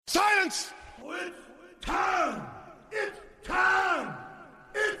Silence! It's time! It's time!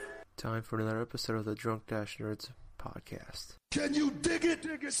 It's time for another episode of the Drunk Dash Nerds podcast. Can you dig it,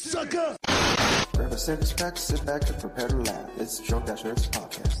 sucker? Grab a six pack, sit back and prepare to laugh. It's Drunk Dash Nerds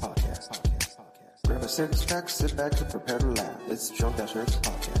podcast. Grab a six pack, sit back and prepare to laugh. It's Drunk Dash Nerds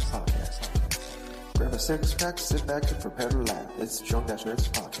podcast. Grab a six pack, sit back and prepare to laugh. It's Drunk Dash Nerds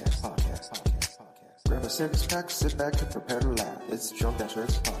podcast. Grab a six pack, sit back and prepare to laugh. It's Drunk Dash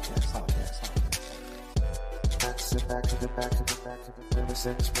Nerds podcast. Sit back to the back of the back of the grab a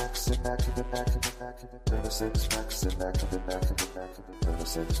six pack, sit back to the back of the back of the grab a six pack, sit back to the back of the back of the grab a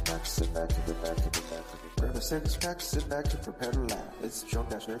six pack, sit back to the back of the back of the grab a six pack, sit back to prepare to laugh. It's Drunk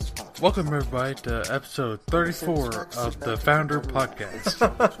Dash Nerds podcast. Welcome everybody to episode 34 of the Founder Podcast.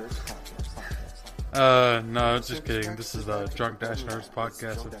 No, just kidding. This is the Drunk Dash Nerds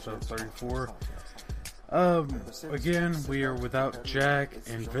Podcast, episode 34. Again, we are without Jack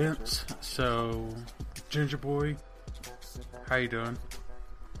and Vince, so Ginger Boy, how you doing?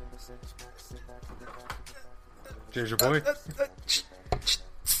 Ginger Boy?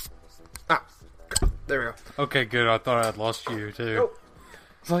 There we go. Okay, good. I thought I'd lost you, too. Nope.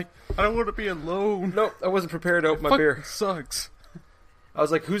 It's like, I don't want to be alone. Nope, I wasn't prepared to open my beer. Sucks. I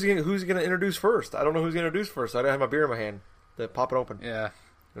was like, who's gonna introduce first? I don't know who's gonna introduce first. I didn't have my beer in my hand to pop it open. Yeah.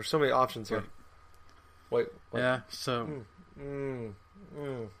 There's so many options here. Wait. Yeah, so...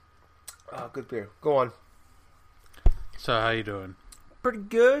 Good beer. Go on. So, how you doing? Pretty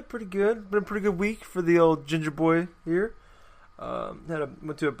good. Been a pretty good week for the old Ginger Boy here.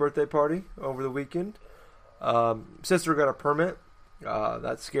 Went to a birthday party over the weekend. Sister got a permit.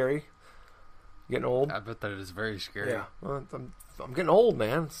 That's scary. Getting old. I bet that is very scary. Yeah. Well, I'm getting old,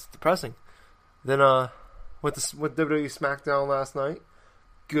 man. It's depressing. Then went WWE SmackDown last night.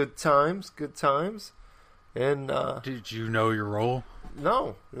 Good times. And did you know your role?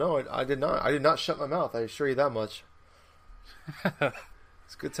 No, I did not. I did not shut my mouth. I assure you that much.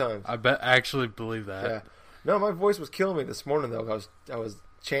 It's good times. I actually believe that. Yeah. No, my voice was killing me this morning though. I was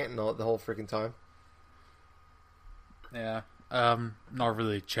chanting the whole freaking time. Yeah. Not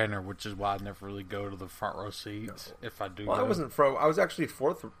really a chanter, which is why I never really go to the front row seats. No. If I do, well, I wasn't front. I was actually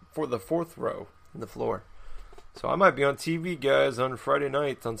for the fourth row in the floor. So I might be on TV, guys, on Friday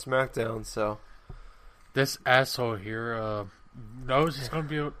night on SmackDown. So this asshole here knows he's going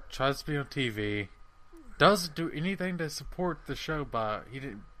to tries to be on TV. Doesn't do anything to support the show. He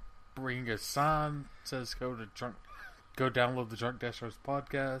didn't bring a sign says go download the Drunk Dash Nerds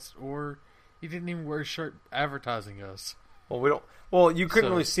podcast, or he didn't even wear a shirt advertising us. Well, we don't. Well, you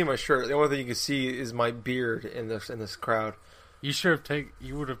couldn't really see my shirt. The only thing you could see is my beard in this crowd. You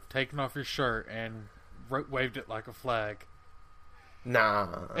would have taken off your shirt and waved it like a flag.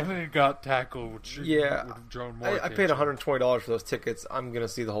 Nah. And then it got tackled, which would have drawn more I paid $120 for those tickets. I'm gonna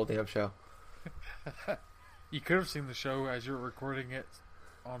see the whole damn show. You could have seen the show as you were recording it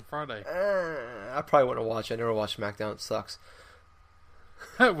on Friday. I probably wouldn't watch it. I never watched SmackDown. It sucks.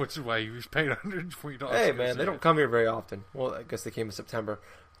 Which is why you paid $120. Hey man, they don't come here very often. Well, I guess they came in September,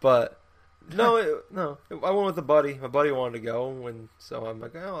 but no. I went with a buddy. My buddy wanted to go, and so I'm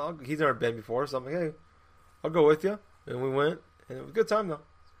like, he's never been before, so I'm like, hey, I'll go with you. And we went, and it was a good time though.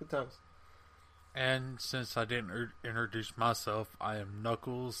 Good times. And since I didn't introduce myself, I am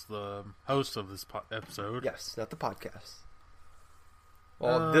Knuckles, the host of this episode. Yes, not the podcast.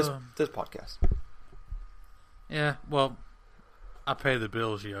 Well, this podcast. Yeah, well, I pay the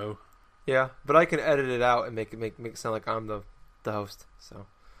bills, yo. Yeah, but I can edit it out and make it sound like I'm the host. So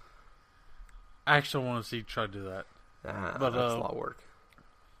I actually want to see you try to do that. But that's a lot of work.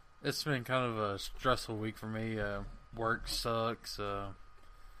 It's been kind of a stressful week for me. Work sucks.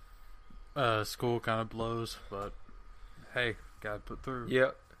 School kind of blows, but hey, gotta put through.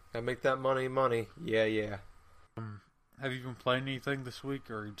 Yep, gotta make that money. Yeah. Have you been playing anything this week,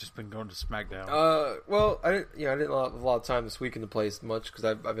 or you just been going to SmackDown? Well, I didn't have a lot of time this weekend to play as much because I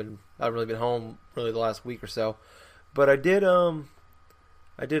haven't really been home really the last week or so. But I did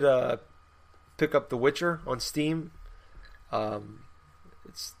pick up The Witcher on Steam.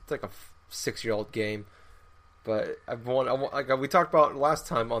 It's like a 6-year-old game. But we talked about last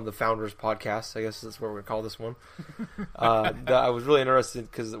time on the Founders Podcast. I guess that's what we're going to call this one. That I was really interested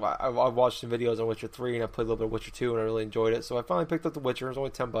because I watched some videos on Witcher 3 and I played a little bit of Witcher 2 and I really enjoyed it. So I finally picked up The Witcher. It was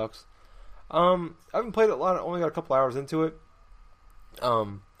only $10. I haven't played it a lot. I only got a couple hours into it.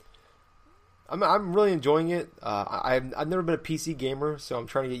 I'm really enjoying it. I've never been a PC gamer, so I'm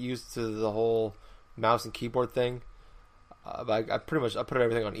trying to get used to the whole mouse and keyboard thing. But I put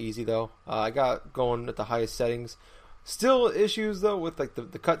everything on easy though. I got going at the highest settings. Still issues though with like the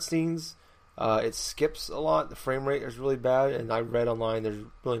cutscenes It skips a lot. The frame rate is really bad, and I read online there's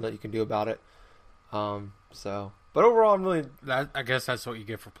really nothing you can do about it. But overall, I'm really I guess that's what you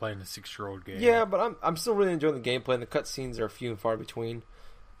get for playing a 6-year-old game. yeah. But I'm still really enjoying the gameplay, and the cutscenes are few and far between.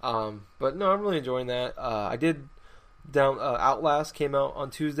 But no, I'm really enjoying that. I did Outlast came out on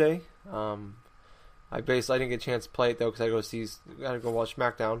Tuesday. I didn't get a chance to play it though because I gotta go watch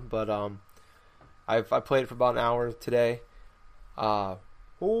SmackDown. But I played it for about an hour today.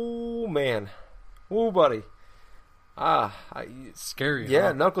 Oh man, oh buddy, Scary. yeah,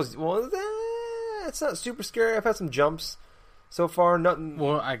 huh? Knuckles. Well, it's not super scary. I've had some jumps so far. Nothing.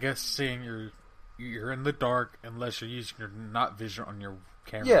 Well, I guess seeing you're in the dark unless you're using your night vision on your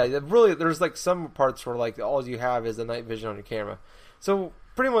camera. Yeah, really. There's like some parts where like all you have is the night vision on your camera. So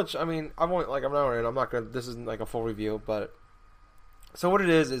pretty much, I mean, I'm only like I'm not in. I'm not gonna. This isn't like a full review, but so what it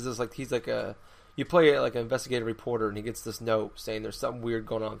is this like he's like you play it like an investigative reporter, and he gets this note saying there's something weird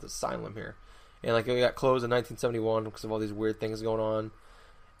going on at the asylum here, and like it got closed in 1971 because of all these weird things going on.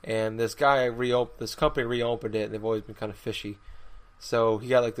 And this company reopened it, and they've always been kind of fishy. So he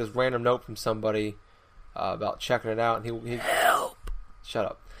got like this random note from somebody about checking it out, and he help.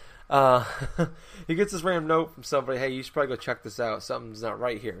 Shut up. He gets this random note from somebody. Hey, you should probably go check this out. Something's not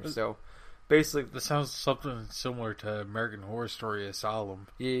right here. So basically, This sounds something similar to American Horror Story Asylum.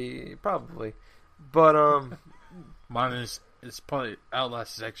 yeah, probably. But Mine is probably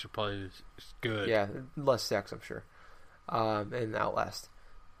Outlast is actually probably good. yeah, less sex, I'm sure. And Outlast.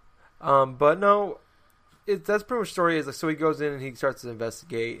 But no, that's pretty much the story. Is like so he goes in and he starts to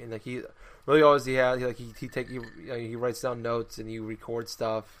investigate, and like he really always he writes down notes and you record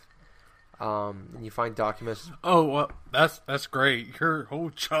stuff, and you find documents. Oh well, that's great. Your whole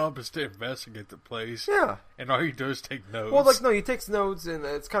job is to investigate the place. Yeah. And all you do is take notes. Well, like no, he takes notes, and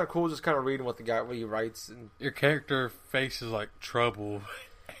it's kind of cool just kind of reading what he writes. And your character faces like trouble,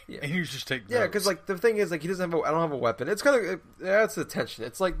 Yeah. and you just take notes. yeah, because like the thing is like he doesn't have I don't have a weapon. It's kind of it adds to the tension.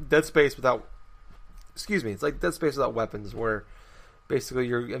 It's like Dead Space without. Excuse me. It's like Dead Space without weapons, where basically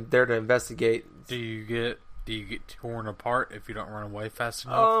you're there to investigate. Do you get torn apart if you don't run away fast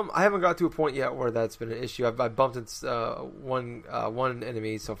enough? I haven't got to a point yet where that's been an issue. I've bumped into one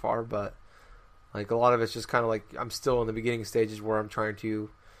enemy so far, but like a lot of it's just kind of like I'm still in the beginning stages where I'm trying to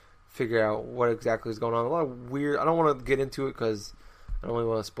figure out what exactly is going on. A lot of weird. I don't want to get into it because I don't really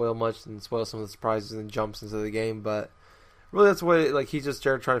want to spoil much and spoil some of the surprises and jumps into the game. But really, that's what like he's just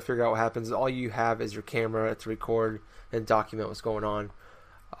there trying to figure out what happens. All you have is your camera to record and document what's going on.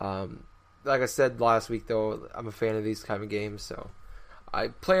 Like I said last week, though, I'm a fan of these kind of games, so I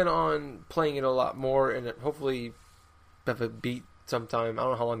plan on playing it a lot more and hopefully have a beat sometime. I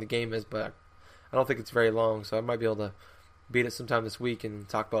don't know how long the game is, but I don't think it's very long, so I might be able to beat it sometime this week and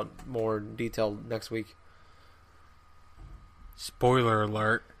talk about more detail next week. Spoiler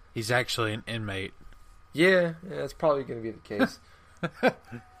alert: he's actually an inmate. Yeah, that's probably going to be the case.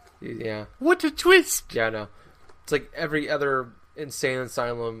 Yeah. What a twist! Yeah, I know. It's like every other insane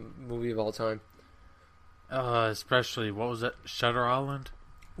asylum movie of all time. Especially what was it, Shutter Island?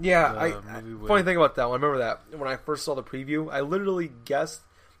 Yeah, movie with- funny thing about that one, I remember that when I first saw the preview, I literally guessed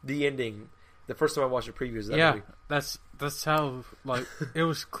the ending the first time I watched the previews of that Yeah, movie. that's how like it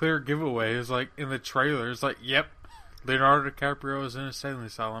was clear giveaway. It was like in the trailer. It's like, yep, Leonardo DiCaprio is in a insane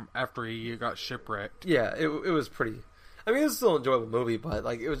asylum after he got shipwrecked. Yeah, it was pretty. I mean, it was still an enjoyable movie, but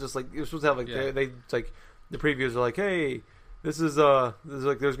like it was just like it was supposed to have like Yeah. they like the previews are like, hey, this is like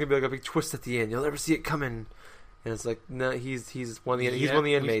there's gonna be like a big twist at the end. You'll never see it coming, and it's like no, he's one of the Yeah, one of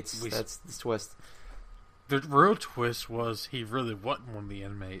the inmates. we- That's the twist. The real twist was he really wasn't one of the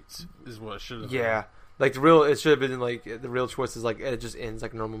inmates. Is what it should have. Yeah, like it should have been like the real twist is like it just ends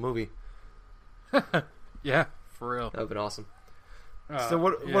like a normal movie. been. Yeah, for real. That would have been awesome. Uh, So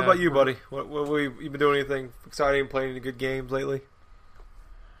what yeah, about you, we're- buddy? You been doing anything exciting? Playing any good games lately?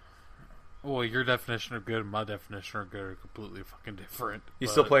 Well, your definition of good and my definition of good are completely fucking different. You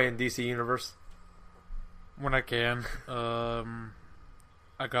but still playing DC Universe? when I can.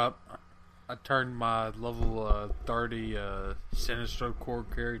 I turned my level 30 Sinistro core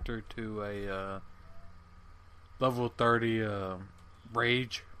character to a level 30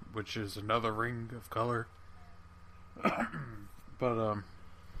 Rage, which is another ring of color. But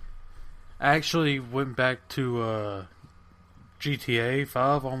I actually went back to GTA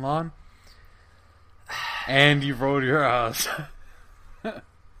 5 online, and you rolled your eyes.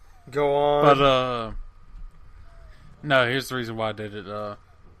 Go on. But no, here's the reason why I did it.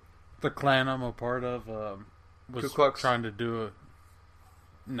 The clan I'm a part of Ku was Klux? trying to do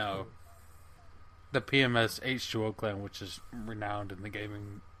the PMS H2O clan, which is renowned in the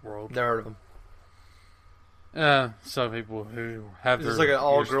gaming world. Never heard of him. Some people who have Is this their like an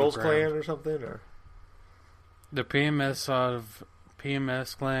ears to the all-girls ground. clan or something? Or The PMS side of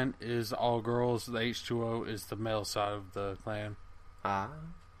PMS clan is all girls. The H2O is the male side of the clan.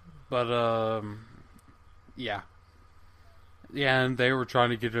 But yeah, and they were trying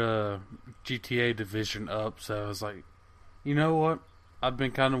to get a GTA division up. So I was like, you know what? I've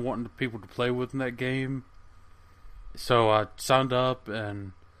been kind of wanting people to play with in that game. So I signed up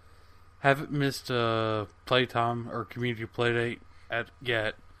and haven't missed a playtime or community playdate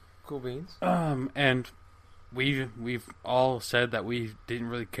yet. Cool beans. And we've all said that we didn't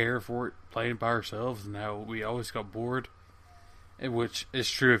really care for it playing by ourselves. Now we always got bored, which is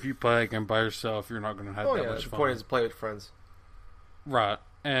true. If you play a game by yourself, you're not going to have that much The fun. point is to play with friends. Right.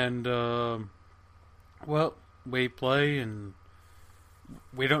 And well, we play and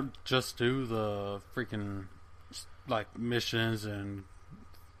we don't just do the freaking like missions and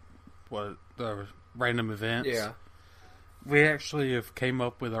the random events. Yeah. We actually have came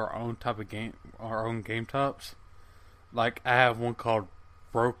up with our own type of game, our own game types. Like I have one called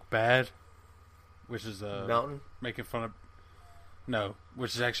Broke Bad, which is Mountain? making fun of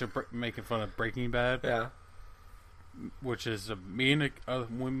which is actually making fun of Breaking Bad. Yeah. Which is me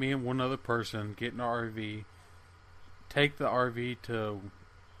and one other person get in our RV, take the RV to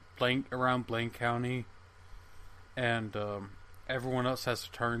around Blaine County, and everyone else has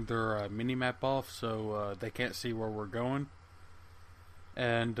to turn their mini-map off so they can't see where we're going.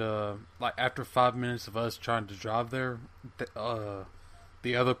 And like after 5 minutes of us trying to drive there,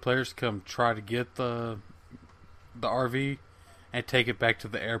 the other players come try to get the RV and take it back to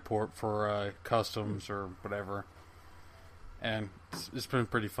the airport for customs or whatever. And it's been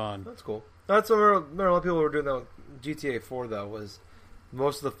pretty fun. That's cool. That's what a lot of people were doing that with GTA 4 though. Was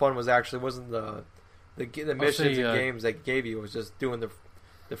most of the fun wasn't the missions and games they gave you. It was just doing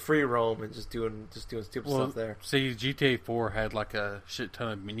the free roam and just doing stupid stuff there. See, GTA 4 had like a shit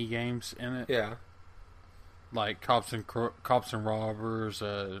ton of mini games in it. Yeah. Like cops and robbers,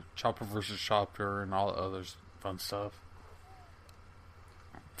 chopper versus chopper, and all the other fun stuff.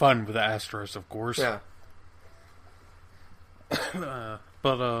 Fun with the Astros, of course. Yeah.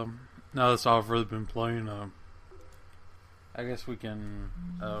 But now that's all I've really been playing. I guess we can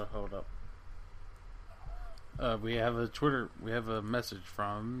hold up. We have a message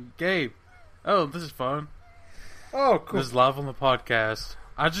from Gabe. Oh, this is fun. Oh, cool. This is live on the podcast.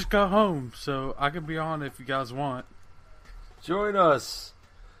 I just got home, so I can be on if you guys want. Join us.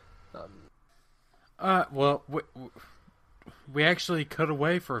 Well, we actually cut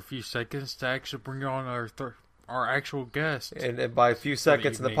away for a few seconds to actually bring on our actual guest. And by a few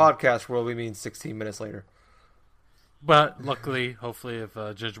seconds in the mean? podcast world, we mean 16 minutes later. But luckily, hopefully, if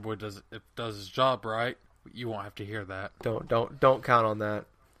Ginger Boy does his job right, you won't have to hear that. Don't count on that.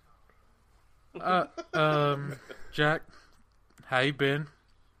 Jack, how you been?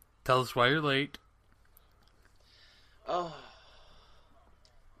 Tell us why you're late. Oh.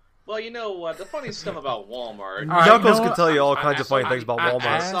 Well, you know what? The funny stuff about Walmart. All right, Knuckles you know can tell you all kinds I- of funny I- things about I- Walmart.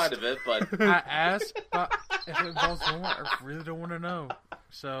 outside of it, but I asked if it involves Walmart. I really don't want to know.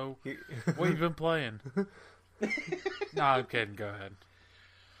 So, what have you been playing? No, I'm kidding. Go ahead.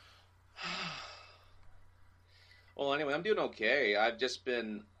 well, anyway, I'm doing okay. I've just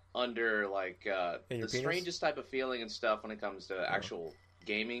been under like In the your penis? strangest type of feeling and stuff when it comes to actual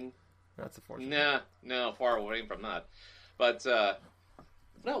gaming. That's unfortunate. No, far away from that. But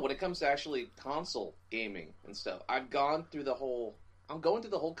no, when it comes to actually console gaming and stuff, I'm going through the whole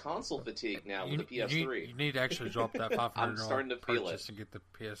console fatigue now with the PS3. You need to actually drop that $500 I'm starting to feel purchase it. and get the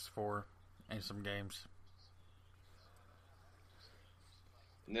PS4 and some games.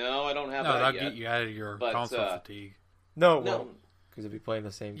 No, I don't have No, that that'll yet. get you out of your But, console fatigue. No, No, because you'll be playing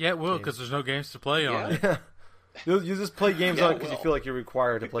the same. Yeah, it will, games. because there's no games to play on it. Yeah. You just play games Yeah, on it because you well. feel like you're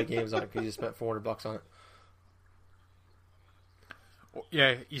required to play games on it because you spent $400 on it.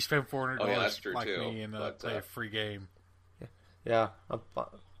 Yeah, you spend $400 Oh, yeah, that's true, like too. me and But, play a free game. Yeah, or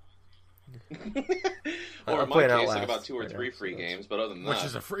I'm in my playing case, Outlast like about 2 or right 3 now, free so that's- games. But other than Which that,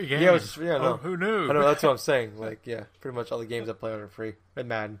 is a free game. Yeah, no. Who knew? I know, that's what I'm saying. Like, yeah, pretty much all the games I play on are free. And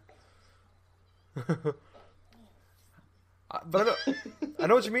Madden. But I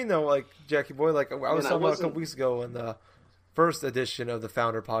know what you mean, though, like, Jackie Boy. Like, I was I talking about a wasn't- couple weeks ago in the first edition of the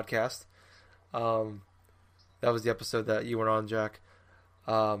Founder podcast. That was the episode that you were on, Jack.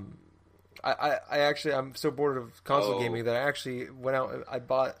 I actually, I'm so bored of console Oh. gaming that I actually went out and I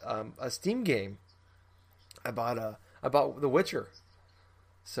bought a Steam game. I bought The Witcher.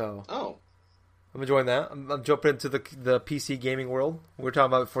 So oh, I'm enjoying that. I'm jumping into the PC gaming world. We were talking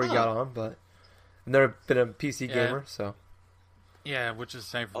about it before you got on, but I've never been a PC Yeah. gamer, so Yeah, which is the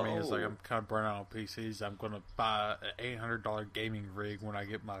same for me. It's like Oh. I'm kind of burnt out on PCs. I'm going to buy an $800 gaming rig when I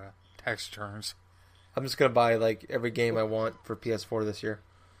get my tax returns. I'm just gonna buy like every game I want for PS4 this year.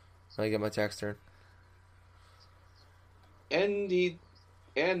 When I get my tax turn. And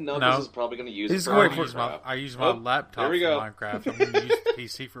Knuckles No. is probably going to use He's it for going I for- use my, Minecraft. I use my Oh, laptop there for we go. Minecraft. I'm going to use the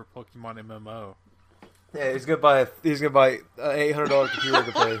PC for Pokemon MMO. Yeah, he's gonna buy an $800 computer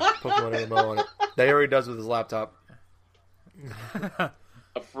to play Pokemon MMO on it. That he already does with his laptop.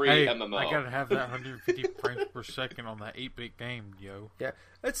 A free Hey, MMO. I gotta have that 150 frames per second on that 8-bit game, yo. Yeah,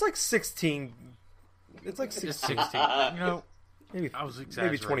 it's like 16. It's like It's 16. 16. You know, Maybe I was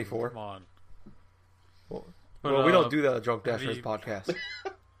exaggerating. maybe 24. Come on. Well, But, we don't do that on Drunk have Dashers you- podcast,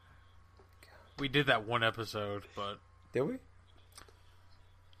 We did that one episode, but did we?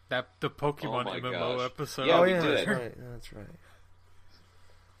 the Pokemon my MMO gosh. episode. Yeah, oh we yeah, did. that's right. That's right.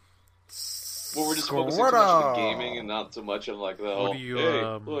 Well, we're just focusing too much on the Squirtle. gaming and not so much on like the What whole, do you hey,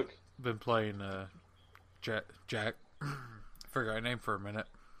 look. been playing? Jack. Forgot your name for a minute.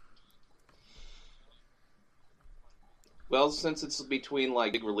 Well, since it's between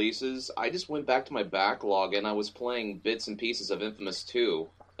like big releases, I just went back to my backlog and I was playing bits and pieces of Infamous 2,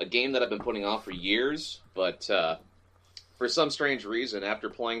 a game that I've been putting off for years, but for some strange reason, after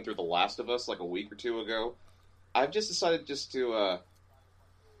playing through The Last of Us like a week or two ago, I've just decided just to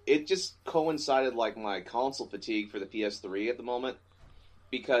it just coincided like my console fatigue for the PS3 at the moment,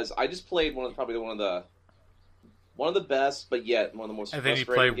 because I just played one of the best, but yet one of the most And then you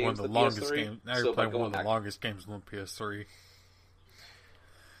frustrating played one of games the of longest PS3. games. Now So you're by playing one going of the back- longest games on PS3.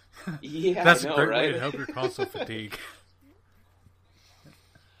 Yeah, That's I know, a great right? way to help your console fatigue.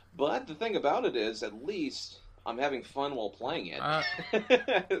 But the thing about it is, at least I'm having fun while playing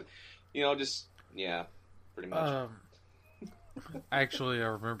it. You know, just yeah, pretty much. Actually, I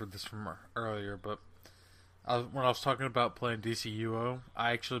remember this from earlier, but when I was talking about playing DCUO,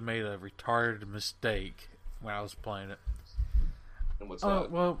 I actually made a retarded mistake when I was playing it. And what's that?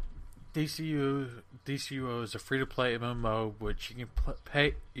 Well, DCUO is a free-to-play MMO, which you can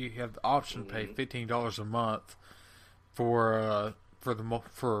pay. You have the option to pay $15 a month for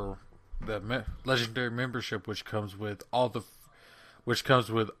the legendary membership, which comes with all the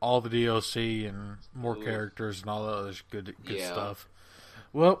DLC and more characters and all the other good Yeah. stuff.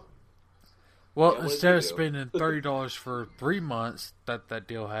 Well, what did instead you of do? spending $30 for 3 months that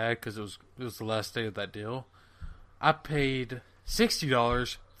deal had, because it was the last day of that deal, I paid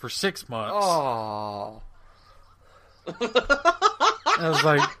 $60 for 6 months. Oh, And I was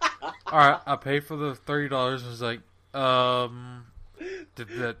like, all right, I paid for the $30. I was like, did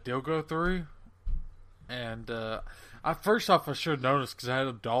that deal go through? And first off, I should have noticed because I had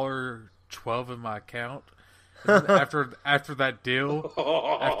 $1.12 in my account. And after that deal was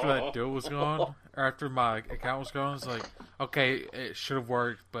gone, or after my account was gone, it's like, okay, it should have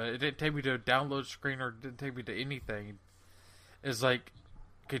worked, but it didn't take me to a download screen or it didn't take me to anything. It's like,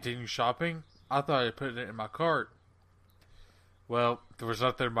 continue shopping. I thought I put it in my cart. Well, there was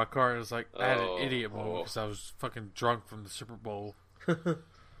nothing in my cart. It was like, I had an idiot moment because I was fucking drunk from the Super Bowl.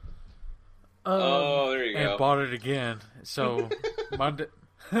 Oh, there you And go. bought it again. So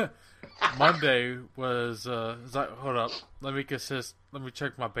Monday was like, hold up, let me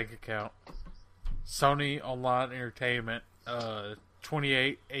check my bank account. Sony Online Entertainment,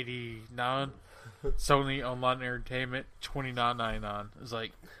 $28.89. Sony Online Entertainment, $29.99. It's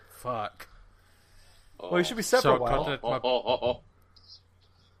like, fuck. well, you should be set for So a while. contact my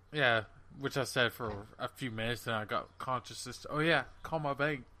yeah, which I said for a few minutes, and I got conscious. Oh yeah, call my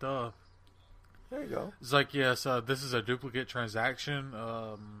bank. Duh. There you go. It's like, yes, this is a duplicate transaction.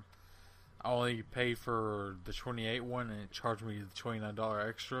 I only paid for the 28 one, and it charged me the $29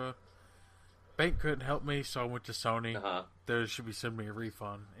 extra. Bank couldn't help me, so I went to Sony. Uh-huh. They should be sending me a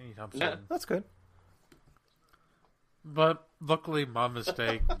refund anytime soon. Yeah. That's good. But luckily, my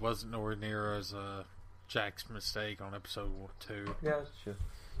mistake wasn't nowhere near as Jack's mistake on episode 2. Yeah, that's true.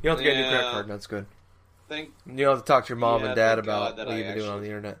 You don't have to get a new credit Yeah. card. That's good. Think You don't have to talk to your mom Yeah, and dad thank God about that what I you've been doing on actually-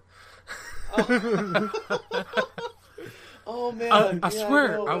 the internet. oh man, I yeah, swear,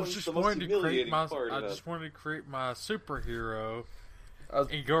 know, I that was just the most wanting to create humiliating my. part I of just wanted to create my superhero I was-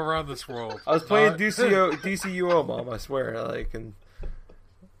 and go around this world. I was playing Not- DCUO, Mom. I swear. And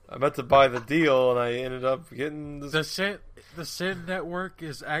I meant to buy the deal, and I ended up getting this. The Sin Network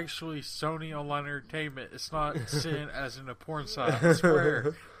is actually Sony Online Entertainment. It's not Sin as in a porn site. I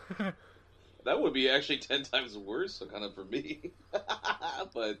swear. That would be actually 10 times worse, so kind of for me.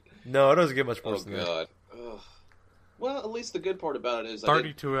 But No, it doesn't get much oh worse than that. god, Ugh. Well, at least the good part about it is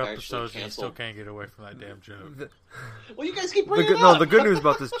 32 I did episodes and actually you still cancel. can't get away from that damn joke. Well, you guys keep The bringing good, it no, up. the good news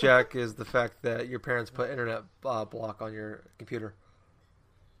about this, Jack, is the fact that your parents put internet block on your computer,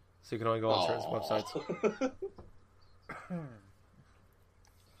 so you can only go on certain websites.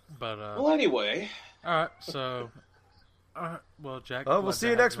 But, Well, anyway, alright, so... well, Jack... Oh, we'll see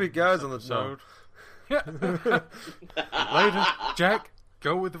you next week, guys, on the episode. Later. Jack,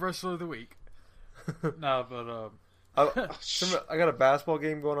 go with the rest of the week. No, but, I got a basketball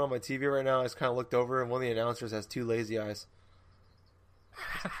game going on my TV right now. I just kind of looked over, and one of the announcers has two lazy eyes.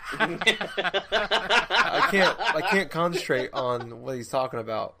 I can't concentrate on what he's talking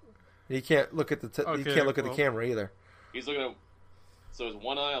about. He can't look at the he can't look at the camera either. he's looking at. So it's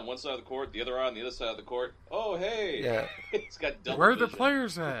one eye on one side of the court, the other eye on the other side of the court. Oh, hey! Yeah. He's got double where are the vision.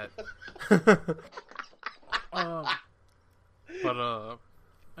 players at?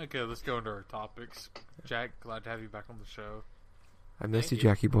 Okay, let's go into our topics. Jack, glad to have you back on the show. I missed Thank you,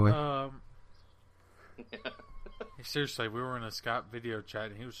 you. Jackie boy. Seriously, we were in a Skype video chat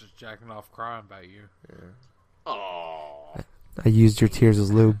and he was just jacking off crying about you. Oh, I used your tears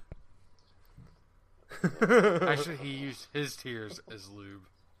as lube. Actually, he used his tears as lube.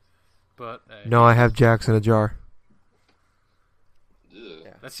 But, hey, No, I have Jacks in a jar.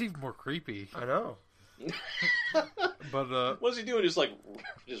 that's even more creepy. I know. But, what's he doing? Just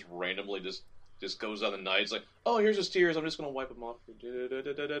randomly just goes on the night. It's like, oh, here's his tears. I'm just gonna wipe them off.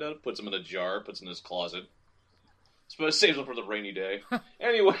 Puts them in a jar. Puts them in his closet. Suppose saves them for the rainy day.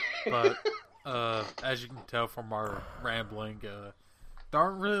 Anyway, but as you can tell from our rambling, there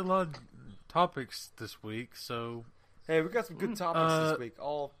aren't really a lot of topics this week, so Hey, we got some good topics this week.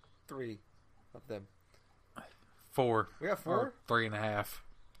 All three of them. 4. We got 4? Or 3.5.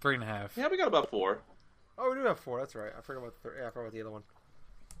 3.5. yeah, we got about 4. Oh, we do have 4. That's right. I forgot about I forgot about the other one.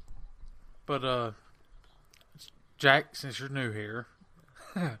 But, Jack, since you're new here,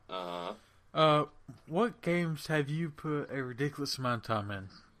 what games have you put a ridiculous amount of time in?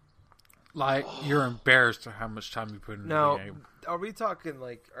 Like, you're embarrassed at how much time you put in Now, the game. are we talking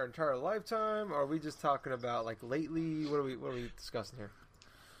like our entire lifetime? Or are we just talking about like lately? What are we discussing here?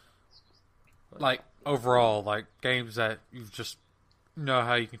 Like, overall, like, games that you've just, you know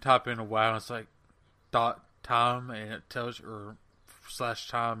how you can type in a WoW and it's like, time, and it tells you, or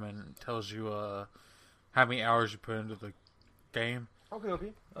 /time, and it tells you, how many hours you put into the game.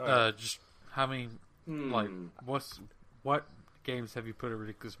 Okay. Just how many, like, what games have you put a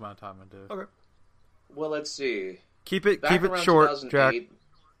ridiculous amount of time into? Okay. Well, let's see. Keep it Back around short, Jack. 2008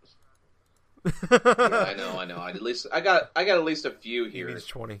 Yeah, I know. I got at least a few He here. means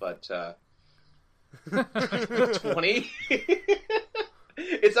 20. But 20?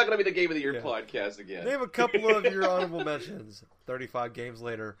 It's not going to be the Game of the Year Yeah. podcast again. Name a couple of your honorable mentions. 35 games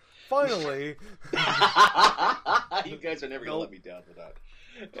later. Finally. You guys are never going to let me down for that.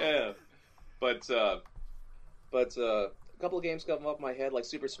 Yeah. But a couple of games come off my head, like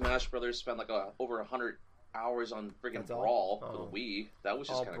Super Smash Brothers. Spent like over 100 hours on friggin' That's all? Brawl for Oh. the Wii. That was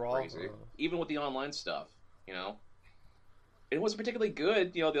just Oh, kind of Brawl? crazy. Oh. Even with the online stuff, you know. It wasn't particularly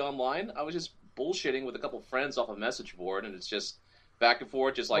good, you know, the online. I was just bullshitting with a couple friends off a message board, and it's just back and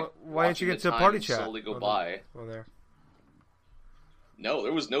forth, just like Why didn't you watching get the to time party chat slowly go on by. Oh, there. No,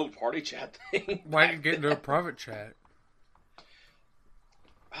 there was no party chat thing. Why didn't you get into a private chat?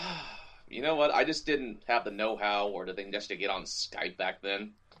 You know what? I just didn't have the know-how or the thing just to get on Skype back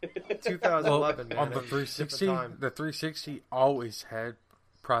then. 2011, man. On the It was a 360, different time. the 360 always had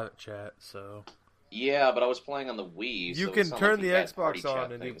private chat, so Yeah, but I was playing on the Wii. You so can it's not turn like the you had Xbox party on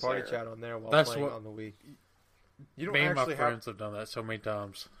chat and do things party there. chat on there while That's playing what- on the Wii. You don't me and my actually have... friends have done that so many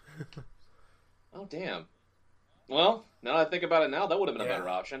times. Oh, damn. Well, now that I think about it now, that would have been a Yeah. better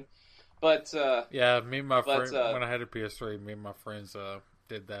option. But, Yeah, me and my But, friend, when I had a PS3, me and my friends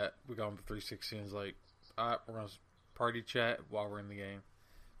did that. We got on the 360 and was like, alright, we're going to party chat while we're in the game.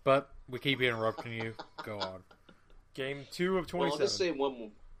 But we keep interrupting you. Go on. Game 2 of 27. well,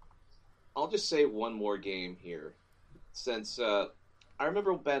 I'll just say one more game here. Since, I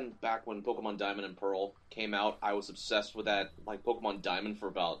remember back when Pokemon Diamond and Pearl came out, I was obsessed with that, like, Pokemon Diamond for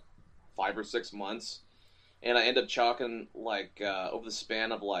about 5 or 6 months. And I ended up chalking, like, over the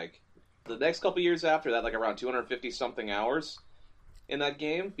span of, like, the next couple years after that, like, around 250-something hours in that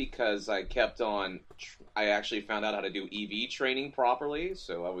game, because I kept on... I actually found out how to do EV training properly,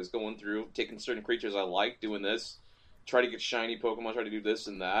 so I was going through, taking certain creatures I liked, doing this, try to get shiny Pokemon, try to do this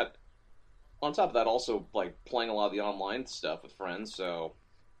and that. On top of that, also, like, playing a lot of the online stuff with friends, so...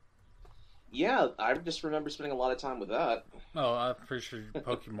 Yeah, I just remember spending a lot of time with that. Oh, I'm pretty sure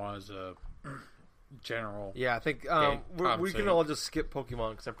Pokemon is a general. Yeah, I think Okay, we Tom can said. all just skip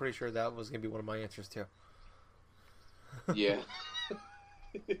Pokemon because I'm pretty sure that was going to be one of my answers too. Yeah.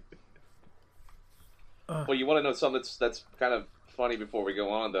 Well, you want to know something that's kind of funny before we go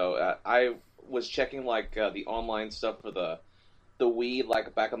on, though? I was checking like the online stuff for the Wii,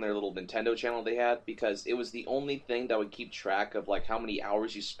 like back on their little Nintendo channel they had, because it was the only thing that would keep track of like how many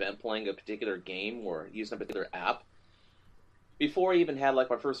hours you spent playing a particular game or using a particular app. Before I even had like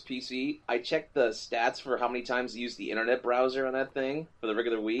my first PC, I checked the stats for how many times I used the internet browser on that thing for the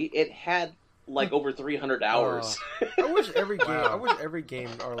regular Wii. It had like over 300 hours. I wish every game, I wish every game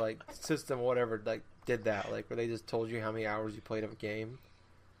or like system, or whatever, like did that, like where they just told you how many hours you played of a game.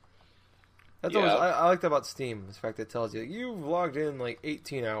 That's always I like that about Steam. The fact that it tells you you've logged in like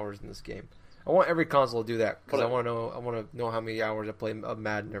 18 hours in this game. I want every console to do that because I want to know how many hours I play of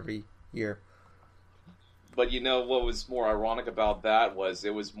Madden every year. But you know what was more ironic about that was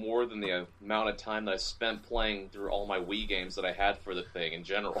it was more than the amount of time that I spent playing through all my Wii games that I had for the thing in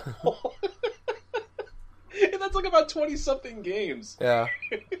general. And that's like about 20-something games. Yeah.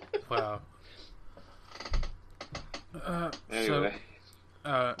 Wow. Anyway.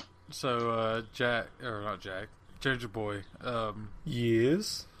 So, Jack, or not Jack, Ginger Boy,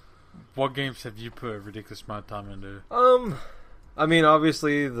 Yes. what games have you put a ridiculous amount of time into? I mean,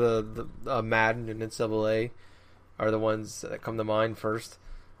 obviously the Madden and NCAA are the ones that come to mind first.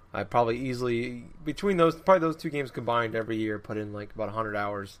 I probably easily between those two games combined every year put in like about 100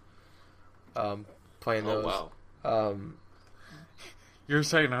 hours playing those. Oh wow. You're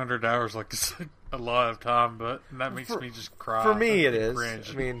saying 100 hours like it's a lot of time, but that makes me just cry. For me, it is. Cringe.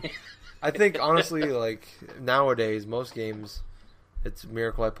 I mean, I think honestly, like nowadays, most games, it's a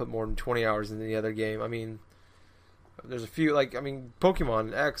miracle I put more than 20 hours into the other game. I mean, there's a few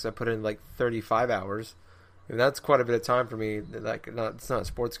Pokemon X I put in like 35 hours, and that's quite a bit of time for me. Like, it's not a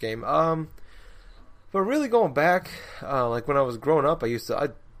sports game. But really going back, like when I was growing up,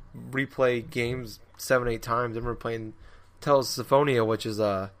 I'd replay games 7-8 times. I remember playing Tales of Symphonia, which is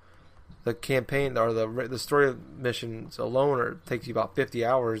the campaign or the story missions alone takes you about 50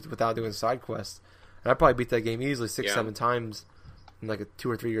 hours without doing side quests. And I probably beat that game easily 6-7 times in like a 2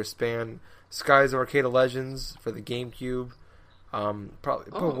 or 3 year span. Skies of Arcade of Legends for the GameCube,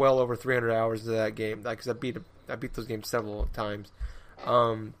 probably put well over 300 hours into that game because I beat those games several times.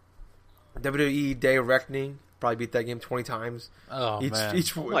 WWE Day of Reckoning, probably beat that game 20 times. Oh man!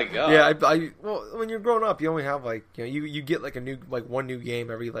 Oh my god! Yeah, well, when you're growing up, you only have like you get like one new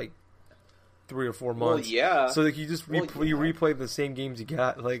game every like 3 or 4 months. Well, yeah. So like you just you replay the same games you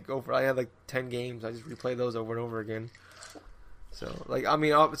got like over. I had like 10 games. I just replay those over and over again. So like I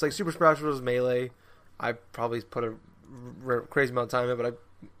mean, it's like Super Smash Bros. Melee. I probably put a crazy amount of time in, but I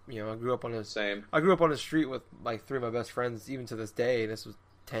grew up on a street with like 3 of my best friends even to this day. And this was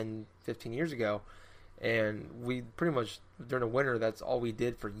 10, 15 years ago. And we pretty much, during the winter, that's all we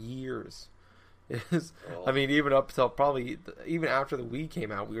did for years. I mean, even up until even after the Wii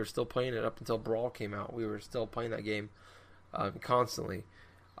came out, we were still playing it. Up until Brawl came out, we were still playing that game constantly.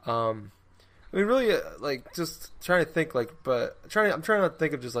 I mean, really, like, just trying to think, like, I'm trying not to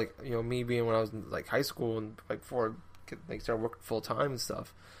think of just, like, me being when I was in, like, high school and, like, before I started working full-time and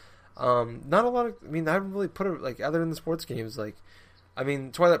stuff. Not a lot of, I mean, I haven't really put it, like, other than the sports games, like, I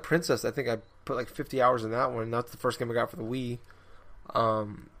mean, Twilight Princess, I think I put like 50 hours in that one. That's the first game I got for the Wii.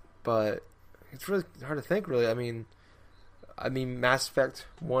 But it's really hard to think, really. I mean, Mass Effect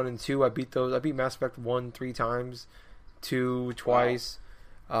 1 and 2, I beat those. I beat Mass Effect 1 3 times, 2 twice.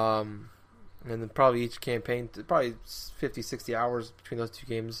 Wow. And then probably each campaign, probably 50, 60 hours between those 2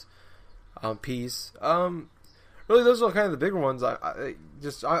 games piece. Really, those are kind of the bigger ones. I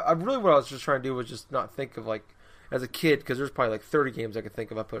really, what I was just trying to do was just not think of, like, as a kid, because there's probably like 30 games I could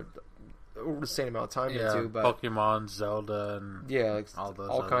think of I put the same amount of time into. But Pokemon, Zelda, and like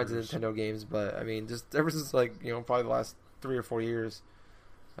all kinds of Nintendo games. But I mean, just ever since like probably the last 3 or 4 years,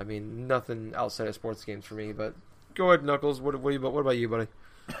 I mean, nothing outside of sports games for me. But go ahead, Knuckles. What about you, buddy?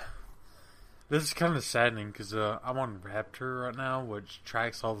 This is kind of saddening because I'm on Raptor right now, which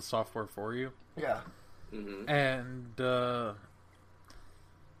tracks all the software for you. Yeah. Mm-hmm. And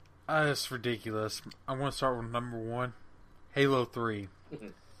it's ridiculous. I want to start with number 1, Halo 3.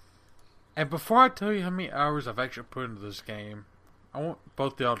 And before I tell you how many hours I've actually put into this game, I want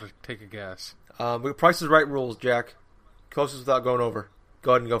both of y'all to take a guess. Price is Right rules, Jack. Closest without going over.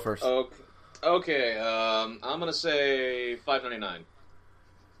 Go ahead and go first. Okay. I'm gonna say $5.99.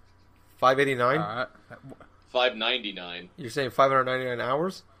 $5.89. All right. $5.99. You're saying 599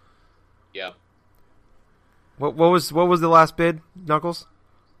 hours? Yeah. What was the last bid, Knuckles?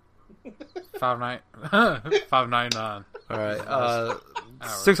 $5.99. All right.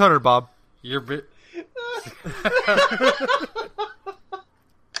 600, Bob. Your bit.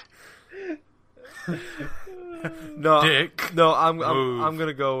 No, Dick. no, I'm Move.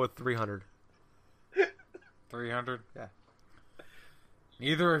 gonna go with 300. 300. Yeah.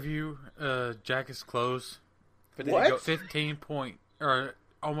 Neither of you, Jack is close. But What? 15 point or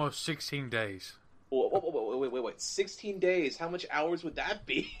almost 16 days. Wait. 16 days. How much hours would that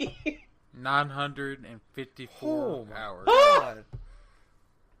be? 954 Oh my hours. God.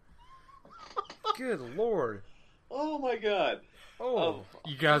 Good Lord. Oh my god. Oh,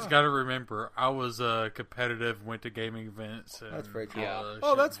 You guys got to remember, I was competitive, went to gaming events. And, that's very cool. Yeah.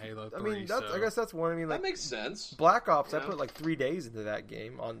 Oh, that's. Halo 3, I mean, that's. so. I guess that's one. I mean, That like makes sense. Black Ops. I Yeah. put like 3 days into that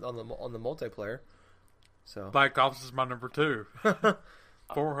game on the multiplayer. So. Black Ops is my number 2.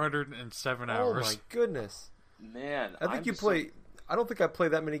 407 Oh hours. my goodness. Man, I think I'm you just play. I don't think I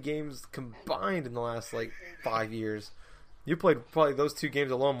played that many games combined in the last like 5 years. You played probably those 2 games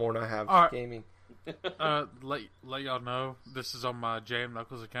alone more than I have All right. gaming. Let y'all know, this is on my Jam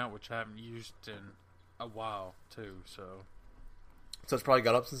Knuckles account, which I haven't used in a while, too, so. So it's probably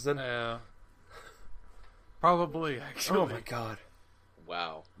got up since then. Probably, actually. Oh my God.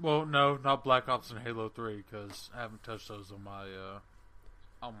 Wow. Well, no, not Black Ops and Halo 3, because I haven't touched those on my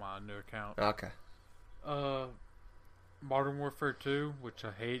new account. Okay. Modern Warfare 2, which I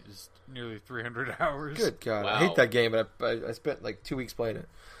hate, is nearly 300 hours. Good God. I Wow. hate that game, but I spent like 2 weeks playing it.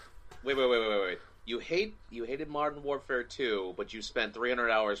 Wait. You hated Modern Warfare 2, but you spent 300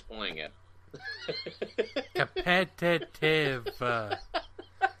 hours playing it. Competitive.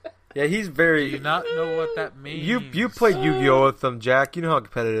 Yeah, he's Do very. you not know what that means? You played Yu-Gi-Oh with him, Jack. You know how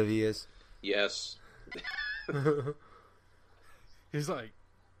competitive he is. Yes. He's like,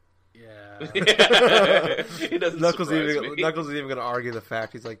 yeah. It doesn't Knuckles surprise even me. Knuckles isn't even gonna argue the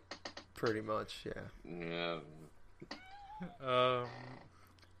fact. He's like, pretty much, Yeah. yeah.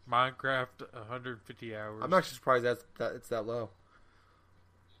 Minecraft, 150 hours. I'm actually surprised that it's that low.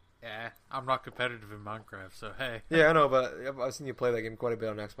 Yeah, I'm not competitive in Minecraft, so hey. Yeah, I know, but I've seen you play that game quite a bit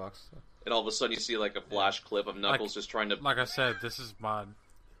on Xbox. So. And all of a sudden you see like a flash clip of Knuckles just trying to... Like I said, this is my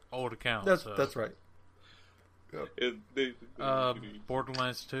old account. That's right.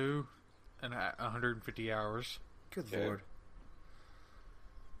 Borderlands 2, and 150 hours. Good Okay. Lord.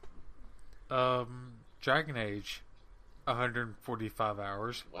 Dragon Age, 145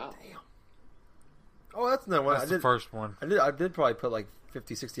 hours. Wow. Oh, that's not one. That's I the did. first one. I did probably put like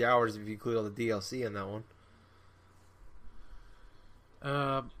 50, 60 hours if you include all the DLC in that one.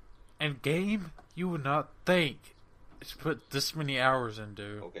 And game you would not think to put this many hours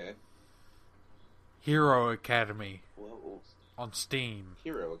into. Okay. Hero Academy Whoa. on Steam,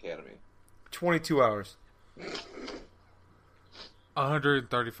 Hero Academy. 22 hours.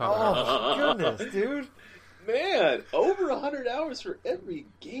 135 hours. Oh, goodness, dude. Man, over 100 hours for every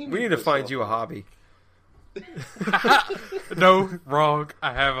game. We need to find you a hobby. No, wrong.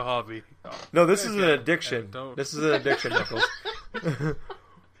 I have a hobby. No, this is an addiction. don't. This is an addiction, Knuckles.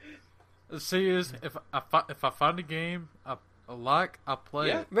 See, is if I find a game I like, I play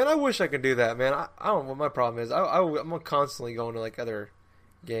Yeah. it. Man, I wish I could do that, man. I don't know what my problem is. I'm constantly going to like other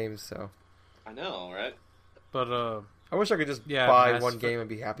games, so I know, right? But I wish I could just Yeah, buy Mass one Effect. game and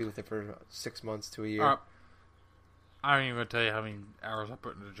be happy with it for 6 months to a year. I don't even tell you how many hours I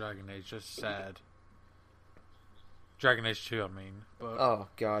put into Dragon Age. Just sad. Dragon Age 2, I mean, but Oh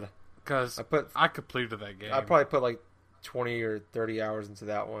God, because I completed that game. I probably put like 20 or 30 hours into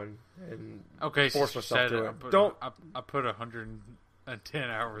that one, and okay. force Since you myself said to it, it. I put 110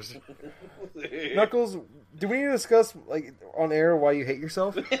 hours. Knuckles, do we need to discuss like on air why you hate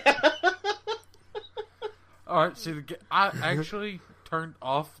yourself? All right. See, I actually turned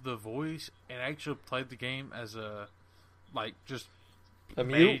off the voice and actually played the game as a just A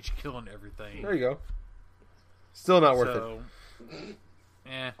mute? mage killing everything. There you go. Still not worth it.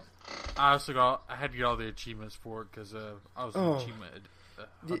 So, I also had to get all the achievements for it because I was an Oh. achievement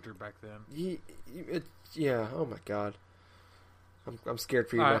hunter back then. Yeah. Oh my God. I'm scared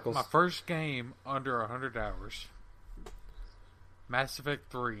for you, All right, Knuckles. my first game under 100 hours. Mass Effect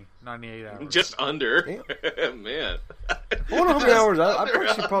 3, 98 hours. Just under. Man. I wonder how many hours I Under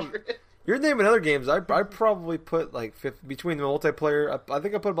actually probably. 100. You're naming other games. I probably put like 50, between the multiplayer. I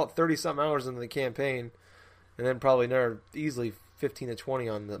think I put about 30-something hours into the campaign, and then probably another easily 15 to 20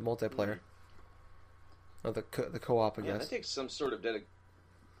 on the multiplayer. Or the co-op, I Yeah, guess. that takes some sort of dedication.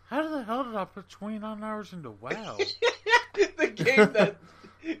 How the hell did I put 29 hours into WoW? The game that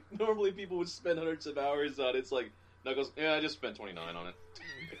normally people would spend hundreds of hours on. It's like, Knuckles, yeah, I just spent 29 on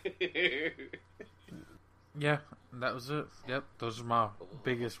it. Yeah, that was it. Yep, those are my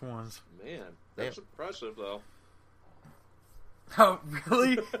biggest ones. Man, that's impressive, though. Oh,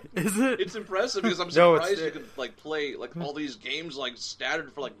 really? Is it? It's impressive because I'm No, it's- surprised you could like play like all these games like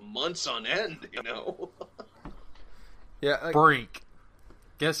scattered for like months on end. You know? Yeah. Like, Brink.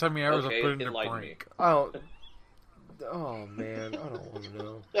 Guess how many hours I Okay, put into enlighten Brink? I don't. Oh man, I don't want to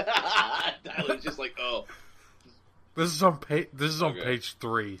know. Tyler's just like, oh. This is on page. Okay. Page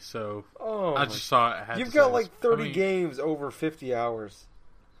 3. So Oh, I just saw it. you've got like 30 games over 50 hours.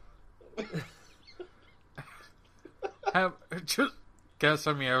 Just guess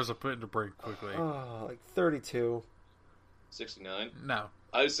how many hours I put into Brink quickly. Oh, like 32. 69? No,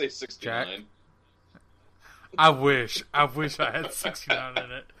 I would say 69. Jack? I wish I had 69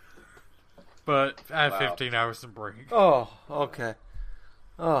 in it, but I have Wow. 15 hours in Brink. Oh, okay.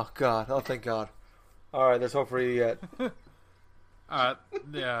 Oh God. Oh, thank God. All right, there's hope for you yet.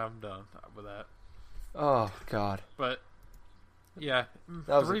 Yeah, I'm done with that. Oh God. But yeah,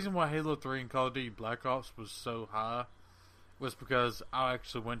 That was the reason why Halo 3 and Call of Duty Black Ops was so high was because I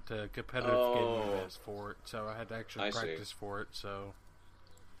actually went to competitive gaming events for it, so I had to actually I see. practice for it. So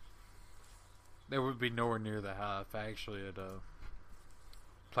there would be nowhere near that high if I actually had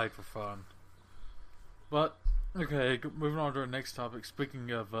played for fun. But okay, moving on to our next topic.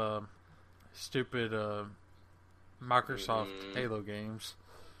 Speaking of stupid Microsoft Halo games,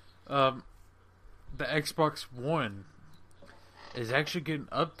 the Xbox One is actually getting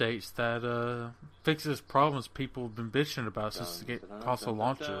updates that fixes problems people have been bitching about since the console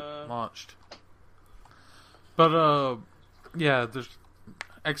launched. But yeah, there's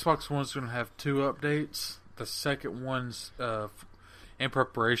Xbox One's going to have 2 updates. The second one's in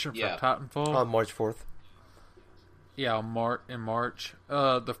preparation for Titanfall. On March 4th. Yeah, in March.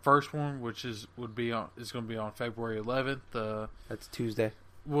 The first one, which is going to be on February 11th. That's Tuesday.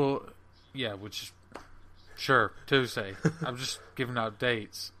 Well, yeah, which is sure Tuesday. I'm just giving out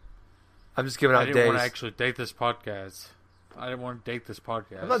dates. I'm just giving I out didn't want days. to actually date this podcast. I didn't want to date this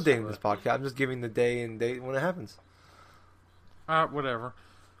podcast. I'm not dating but- this podcast. I'm just giving the day and date when it happens. Whatever.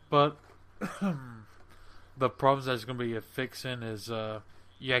 But the problems that's going to be fixing is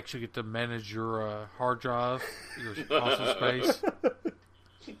you actually get to manage your hard drive, your console space.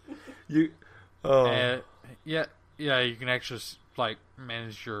 You. Oh. And yeah, you can actually like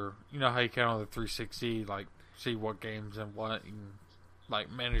manage your. You know how you can on the 360, like see what games and what, and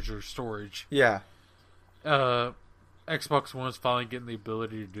like manage your storage. Yeah. Xbox One is finally getting the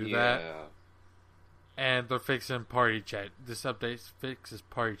ability to do that, and they're fixing party chat. This update fixes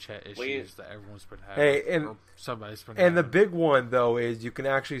party chat issues that everyone's been having. Hey, and or somebody's been and the having. big one though is you can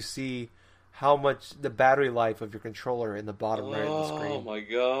actually see how much the battery life of your controller in the bottom right of the screen. Oh my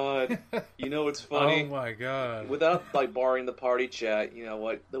god. You know what's Oh funny? my god! Without like barring the party chat, you know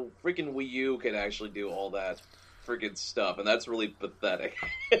what? The freaking Wii U can actually do all that freaking stuff, and that's really pathetic.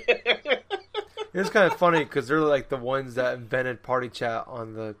 It's kind of funny because they're like the ones that invented party chat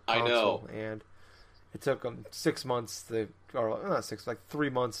on the I console, know. and it took them 6 months or not 6, like 3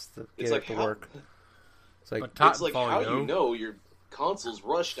 months to get It's it like to how- work. It's like But It's like, Titanfall, how yo. do you know your console's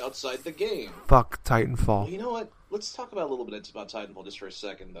rushed outside the game? fuck Well, Titanfall. you know what? Let's talk about a little bit about Titanfall just for a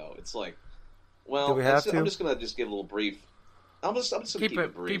second, though. It's like, well, Do we have to? I'm just gonna give a little brief. I'm just gonna keep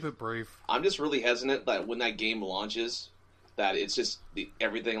it brief. Keep it brief. I'm just really hesitant that when that game launches, that it's just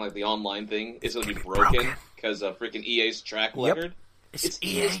everything like the online thing is gonna be broken because of freaking EA's track Yep. record. It's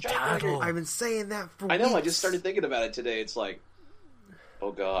EA's track record. I've been saying that for I know. I weeks. just started thinking about it today. It's like,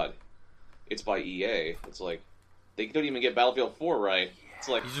 oh god, it's by EA. It's like they don't even get Battlefield 4 right. It's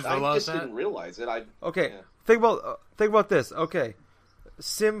like You just I realized just that? didn't realize it. Okay, Yeah. think about this. Okay,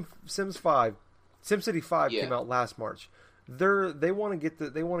 Sims 5, SimCity 5 Yeah. came out last March. They want to get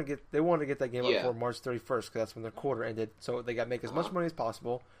that game out Yeah. before March 31st because that's when their quarter ended. So they got to make as much money as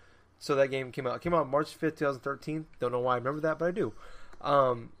possible. So that game came out. It came out March 5th, 2013. Don't know why I remember that, but I do.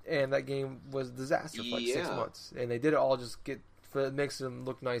 And that game was a disaster for like 6 Yeah. months. And they did it all just it makes them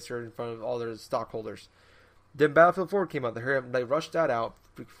look nicer in front of all their stockholders. Then Battlefield 4 came out. They rushed that out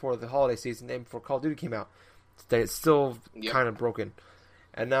before the holiday season and before Call of Duty came out. It's still Yep. kind of broken.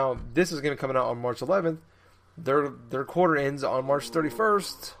 And now this is going to come out on March 11th. Their quarter ends on March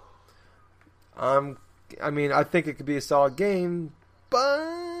 31st. I think it could be a solid game,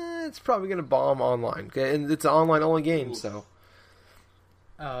 but it's probably going to bomb online. Okay? And it's an online only game, so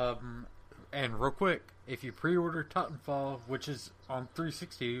And real quick, if you pre-order Titanfall, which is on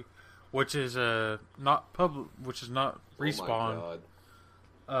 360, which is not public, which is not Respawn,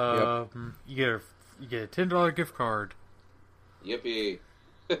 Oh my god. you get a $10 gift card. Yippee.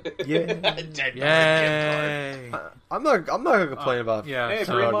 yeah. $10 Yay! I'm not going to complain about yeah, Hey, a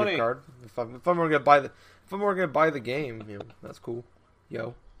free $10 money. gift card. If I'm going to buy the game, that's cool.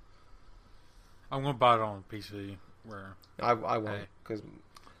 Yo, I'm gonna buy it on PC. Where I won't Hey. because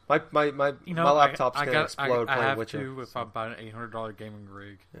my laptop's I gonna explode I playing have Witcher. to if I buy an $800 gaming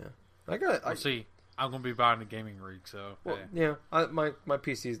rig. I got We'll see. I'm gonna be buying a gaming rig, so Well, hey. yeah, my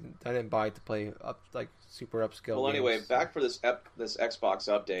PC's I didn't buy it to play up like super upscale. Well, anyway, games. back for this Xbox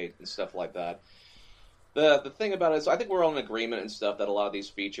update and stuff like that. The thing about it is, I think we're all in agreement and stuff that a lot of these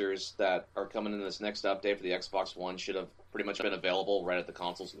features that are coming in this next update for the Xbox One should have pretty much been available right at the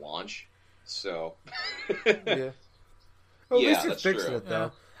console's launch. So, Yeah. Well, at Yeah, least you're that's fixing true. it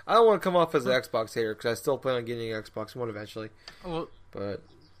though. I don't want to come off as an Xbox hater because I still plan on getting an Xbox One eventually. Well, But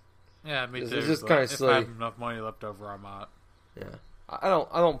yeah, me It's too. just but kinda if silly. I have enough money left over, I might. yeah, I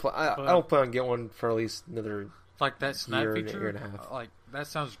don't plan on getting one for at least another. Like that snap Year feature. and a half. Like that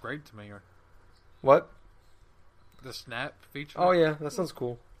sounds great to me. What? The snap feature. Oh yeah, that sounds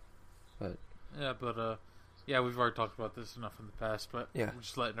cool. Yeah, but yeah, we've already talked about this enough in the past. But Yeah. we're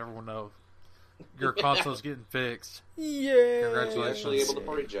just letting everyone know your console's getting fixed. Yeah. Congratulations. actually able to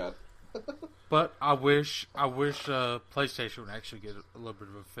party jet. But I wish PlayStation would actually get a little bit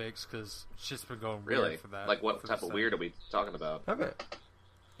of a fix because shit's been going Really? weird for that. Like, what for type this of thing. weird are we talking about? I haven't.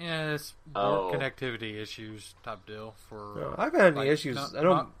 Yeah, it's Oh. more connectivity issues type deal for. No, I haven't had any like, issues. not- I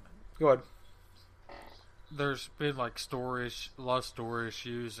don't. not- Go ahead. There's been like a lot of store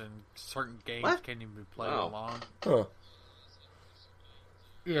issues, and certain games What? can't even be played Wow. online. Huh.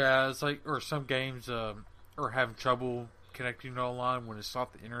 Yeah, it's like, or some games are having trouble connecting online when it's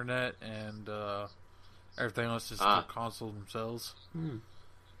not the internet, and everything else is Ah. the console themselves.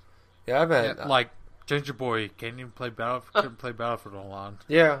 Yeah, I haven't. Yeah, like Ginger Boy can't even play couldn't play Battlefield online,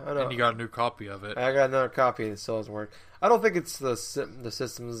 Yeah, I know. and you got a new copy of it. I got another copy and it still doesn't work. I don't think it's the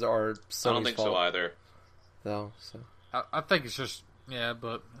systems or Sony's I don't think fault, so either. though. So I think it's just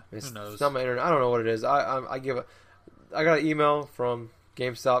but it's, who knows? it's not my internet. I don't know what it is. I got an email from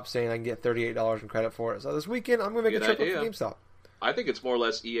GameStop saying I can get $38 in credit for it. So this weekend I'm gonna make Good a trip idea. up to GameStop. I think it's more or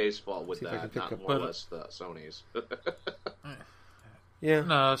less EA's fault with See if I can that, pick not up- more or But- less the Sony's. Yeah.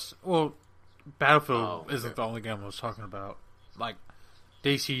 No, Battlefield Oh, okay. isn't the only game I was talking about. Like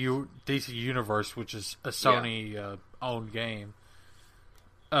DC Universe, which is a Sony owned game.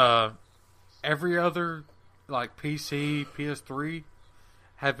 Every other like PC, PS3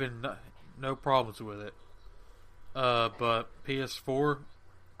 have been no problems with it. But PS4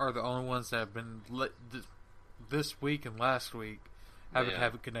 are the only ones that have been this week and last week have been Man.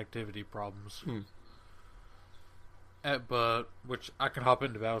 having connectivity problems. But which I can hop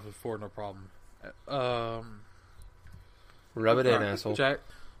into Battlefield 4 no problem. Rub it in, Alright, asshole. Jack.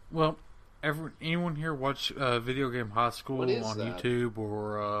 Well, anyone here watch Video Game High School What is on that? YouTube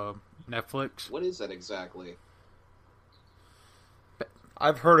or Netflix? What is that exactly?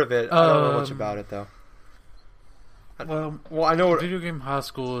 I've heard of it. I don't know much Um, about it though. Well, Well, I know what. Video Game High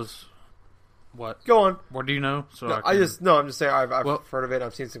School is what? Go on. What do you know? So No, I can, I'm just saying I've Well- heard of it.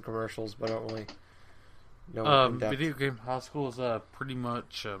 I've seen some commercials, but I don't really know in depth. Video Game High School is pretty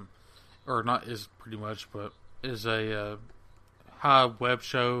much, or not is pretty much, but is a high web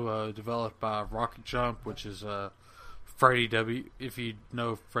show developed by Rocket Jump, which is Freddie W. If you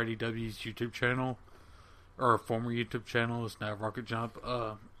know Freddie W's YouTube channel, or a former YouTube channel, is now Rocket Jump.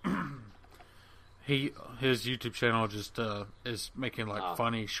 His YouTube channel just is making like Ah.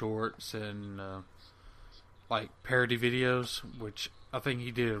 funny shorts and like parody videos, which I think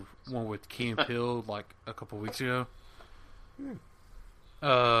he did one with Key and Peele like a couple weeks ago.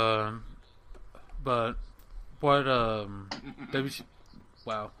 But what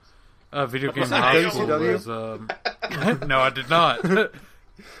Video Game Was that High School WCW? was no, I did not.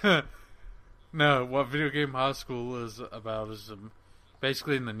 No, what Video Game High School is about is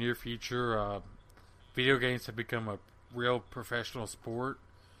basically in the near future, video games have become a real professional sport,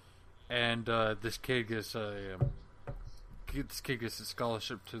 and this kid gets a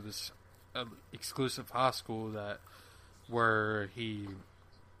scholarship to this exclusive high school where he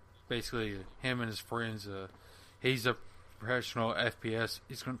basically him and his friends he's a professional FPS.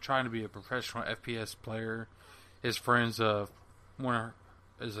 He's trying to be a professional FPS player. His friends one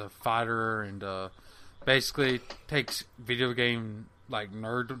is a fighter and basically takes video game like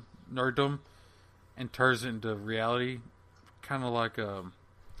nerddom and turns it into reality, kind of like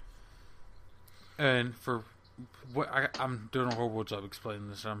and for what I'm doing a horrible job explaining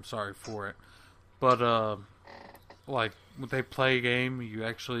this, and I'm sorry for it, but like when they play a game, you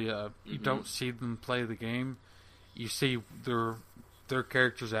actually you don't see them play the game. You see their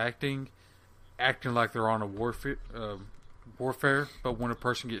characters acting like they're on a warfare, but when a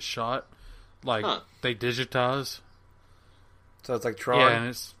person gets shot, like they digitize. So it's like Tron. Yeah, and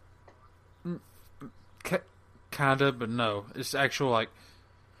it's kinda, but no, it's actual like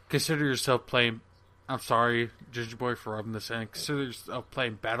consider yourself playing. I'm sorry, Ginger Boy, for rubbing this in. Consider yourself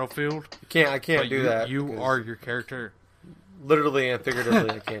playing Battlefield. I can't but do that. You because are your character. literally and figuratively.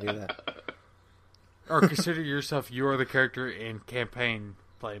 I can't do that. or consider yourself you are the character in campaign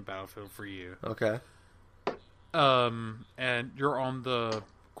playing Battlefield for you. Okay. And you're on the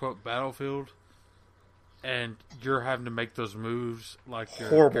quote battlefield, and you're having to make those moves like your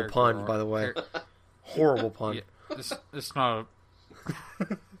Horrible character pun, by the way. Horrible pun. Yeah, it's not.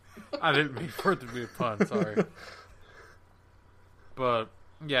 I didn't mean for it to be a pun. Sorry, but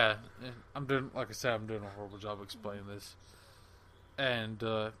yeah, I'm doing. Like I said, I'm doing a horrible job explaining this. And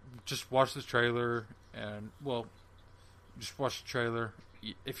just watch the trailer, and just watch the trailer.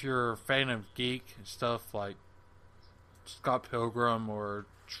 If you're a fan of geek and stuff like Scott Pilgrim or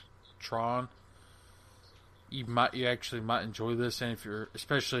Tron, you actually might enjoy this, and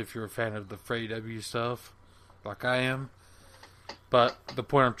especially if you're a fan of the Freddy W stuff, like I am. But the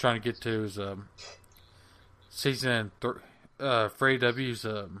point I'm trying to get to is Freddy W's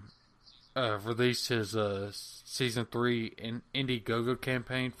released his season 3 Indiegogo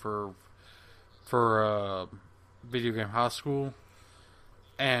campaign for Video Game High School.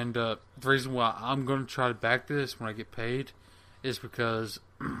 And the reason why I'm going to try to back this when I get paid is because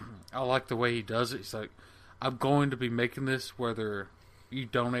I like the way he does it. He's like, I'm going to be making this whether you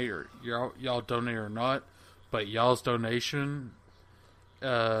donate or y'all donate or not, but y'all's donation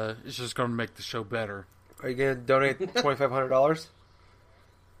is just going to make the show better. Are you going to donate $2,500?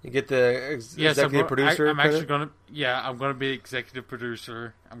 You get the executive producer. I'm actually going to. Yeah, I'm going to be executive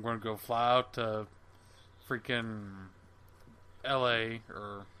producer. I'm going to go fly out to freaking L.A.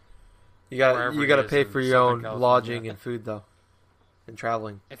 or you got to pay for your own California. lodging and food though, and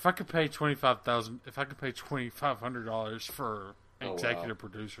traveling. If I could pay $2,500 for an executive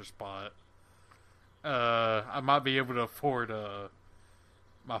producer spot, I might be able to afford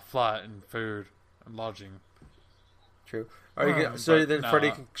my flight and food and lodging. True. So then Freddy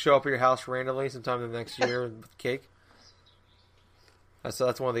can show up at your house randomly sometime in the next year with cake? So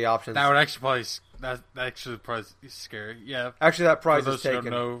that's one of the options. That would actually probably scary. Yeah. Actually, that prize For is those who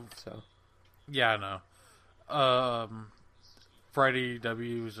taken. don't know, So. yeah, I know. Freddy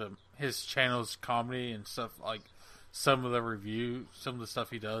W's his channel's comedy and stuff, like some of the stuff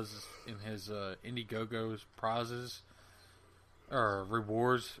he does in his Indiegogo's prizes or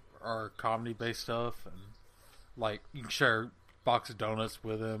rewards are comedy based stuff, and like you can share a box of donuts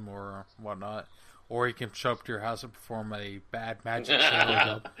with him or whatnot, or he can show up to your house and perform a bad magic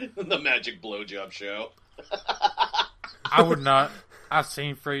show. The magic blowjob show. I would not. I've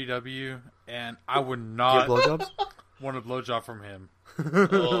seen Freddy W, and I would not blowjobs? want a blowjob from him.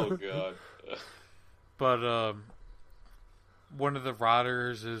 Oh god. But one of the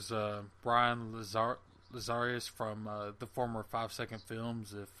writers is Brian Lazarius from the former 5 Second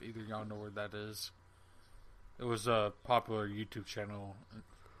Films. If either of y'all know where that is, it was a popular YouTube channel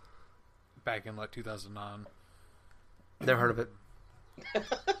back in like 2009. Never heard of it.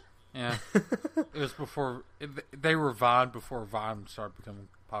 Yeah, it was before they were Vine before Vine started becoming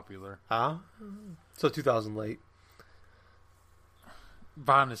popular. Huh? So 2000 late.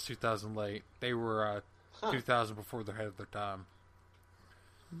 Vine is 2000 late. They were 2000 before they're ahead of their time.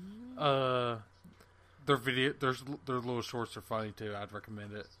 Their little shorts are funny too. I'd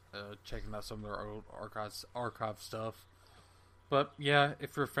recommend it. Checking out some of their old archive stuff. But yeah,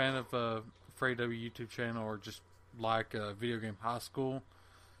 if you're a fan of Freddy W YouTube channel or just like Video Game High School,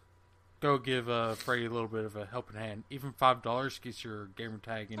 go give Freddy a little bit of a helping hand. Even $5 gets your gamer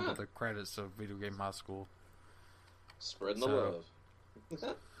tag into the credits of Video Game High School. Spreading the love.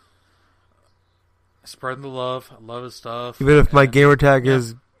 Spreading the love. I love his stuff. Even if my gamer tag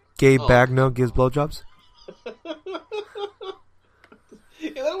is Gabe Bagno gives blowjobs?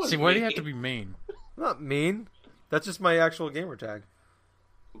 Yeah, that was See, why do you mean. have to be mean? Not mean. That's just my actual gamer tag.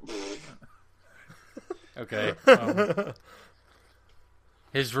 Okay.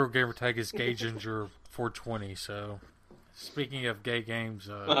 His real gamer tag is Gay Ginger 420. So, speaking of gay games,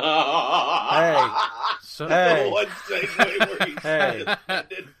 Hey. so, Hey. One segue where he Hey.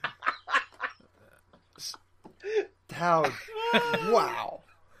 said How? Wow.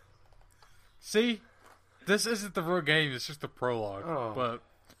 see, this isn't the real game. It's just the prologue. Oh. But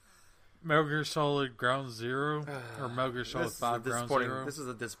Metal Gear Solid Ground Zero or Metal Gear Solid 5 Ground Zero. This is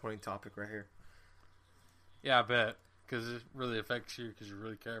a disappointing topic right here. Yeah, I bet, because it really affects you because you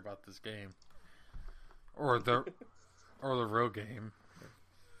really care about this game, or the real game.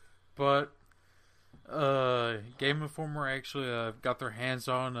 But Game Informer actually got their hands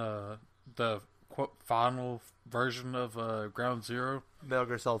on the quote final version of Ground Zero, Metal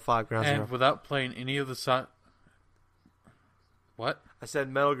Gear Solid 5 Ground Zero. and without playing any of the side. What? I said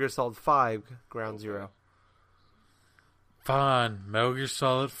Metal Gear Solid 5 Ground Zero. Fine, Metal Gear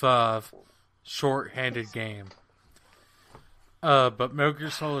Solid 5, short-handed game. But Metal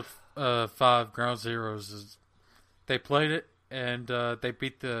Gear Solid 5 Ground Zeroes is they played it and they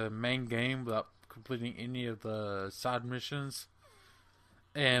beat the main game without completing any of the side missions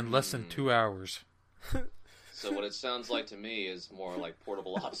in less than 2 hours. So what it sounds like to me is more like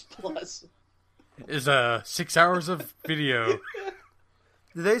Portable Ops Plus. Is 6 hours of video.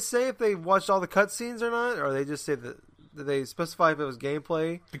 Did they say if they watched all the cutscenes or not, or they just say that? Did they specify if it was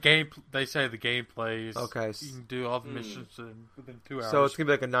gameplay? They say the gameplay is okay. You can do all the missions within 2 hours. So it's gonna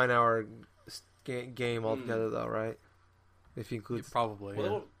be like a 9-hour game altogether, though, right? If you include probably.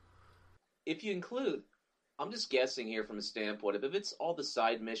 Well, if you include, I'm just guessing here from a standpoint of if it's all the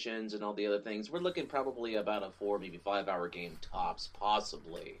side missions and all the other things, we're looking probably about a 4, maybe 5-hour game tops,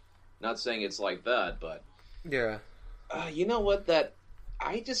 possibly. Not saying it's like that, but yeah. You know what? That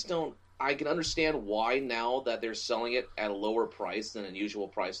I just don't. I can understand why now that they're selling it at a lower price than an usual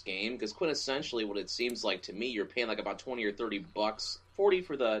price game, because quintessentially what it seems like to me, you're paying like about $20 or $30, $40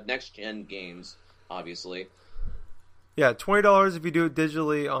 for the next gen games, obviously. Yeah, $20 if you do it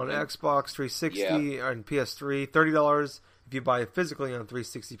digitally on Xbox 360 and PS3. $30 if you buy it physically on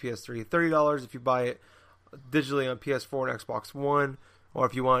 360 PS3. $30 if you buy it digitally on PS4 and Xbox One, or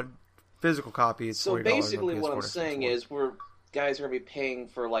if you want physical copy, it's $40. So basically, on PS4 what I'm saying is guys are going to be paying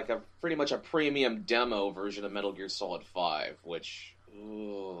for like a pretty much a premium demo version of Metal Gear Solid 5, which,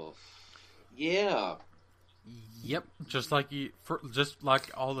 yeah. Yep, just like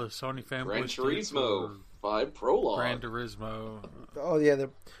all the Sony fanboys. Gran Turismo 5 Prologue. Gran Turismo. Oh yeah,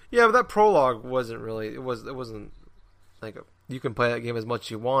 but that prologue wasn't really. It wasn't like you can play that game as much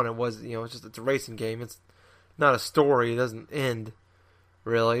as you want. It was it's a racing game. It's not a story. It doesn't end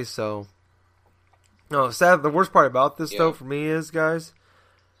really. So. No, sad. The worst part about this, though, for me is, guys,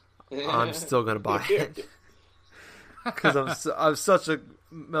 I'm still gonna buy it because I'm such a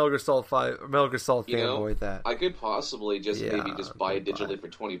Metal Gear Solid fanboy that I could possibly maybe just buy it digitally for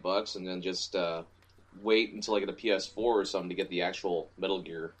 $20 and then just wait until I get a PS4 or something to get the actual Metal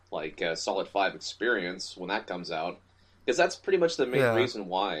Gear Solid 5 experience when that comes out, because that's pretty much the main reason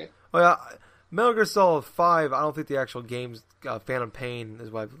why. Well, yeah, Metal Gear Solid 5. I don't think the actual game's Phantom Pain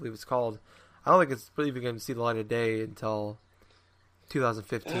is what I believe it's called. I don't think it's even going to see the light of day until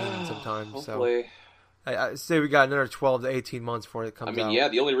 2015 sometime. Hopefully. So I say we got another 12 to 18 months before it comes out. Yeah,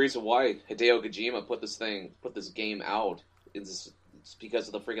 the only reason why Hideo Kojima put this game out is because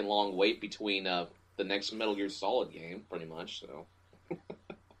of the freaking long wait between the next Metal Gear Solid game, pretty much. So.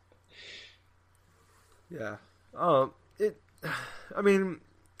 Yeah. I mean,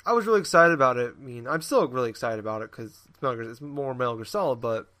 I was really excited about it. I mean, I'm still really excited about it because it's more Metal Gear Solid,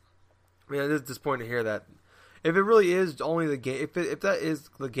 but I mean, it is disappointing to hear that. If it really is only the game, if that is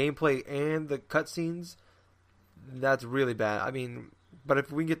the gameplay and the cutscenes, that's really bad. I mean, but if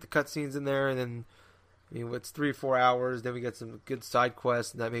we get the cutscenes in there, and then it's 3 or 4 hours, then we get some good side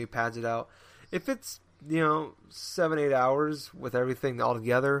quests, and that maybe pads it out. If it's 7-8 hours with everything all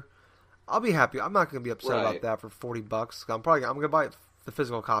together, I'll be happy. I'm not going to be upset about that for $40. I'm going to buy the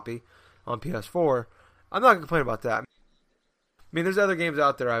physical copy on PS4. I'm not going to complain about that. I mean, there's other games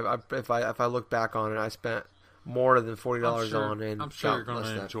out there. If I look back on it, I spent more than $40 on, and I'm sure you're going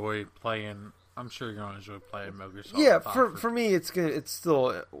to enjoy playing. I'm sure you're going to enjoy playing Metal Gear Solid. Yeah, for me, it's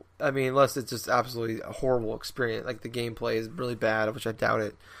still. I mean, unless it's just absolutely a horrible experience, like the gameplay is really bad, which I doubt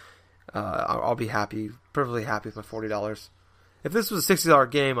it. I'll be happy, perfectly happy with my $40. If this was a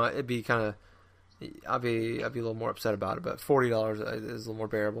 $60 game, it'd be kind of. I'd be a little more upset about it, but $40 is a little more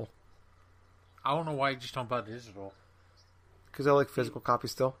bearable. I don't know why you just don't buy digital. Because I like physical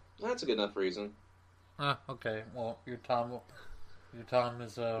copies still. That's a good enough reason. Okay. Well, your time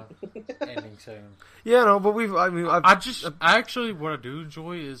is ending soon. Yeah, no, but actually what I do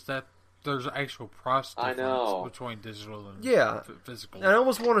enjoy is that there's an actual price difference between digital and physical. And I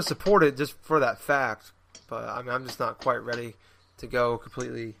almost want to support it just for that fact, but I'm just not quite ready to go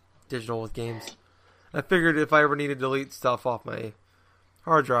completely digital with games. I figured if I ever need to delete stuff off my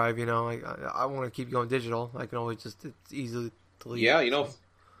hard drive, I want to keep going digital. I can always it's easily delete. Yeah, you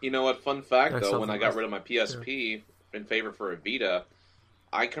know what? Fun fact though, when I got rid of my PSP in favor for a Vita,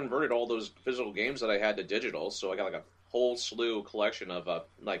 I converted all those physical games that I had to digital. So I got a whole slew collection of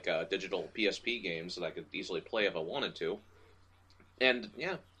digital PSP games that I could easily play if I wanted to. And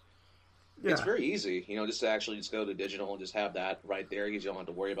it's very easy, just to actually just go to digital and just have that right there, because you don't have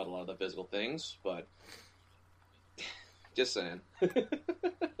to worry about a lot of the physical things. But just saying.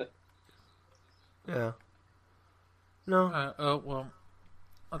 Yeah. No. Well,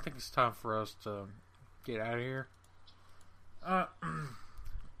 I think it's time for us to get out of here.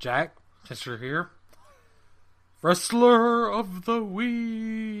 Jack, since you're here, Wrestler of the Week.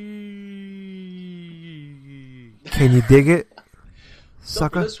 Can you dig it? So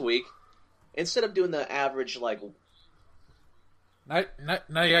for this week, instead of doing the average, like... Now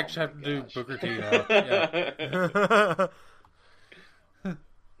you actually have to do Booker T now. Yeah.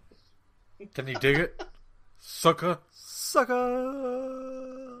 Can you dig it? Sucker?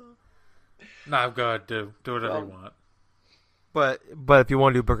 Nah, go ahead, do whatever you want. But if you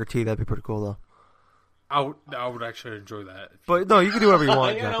want to do Booker T, that'd be pretty cool, though. I would actually enjoy that. But no, you can do whatever you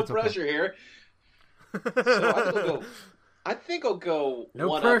want. I got no pressure here. So I think I'll go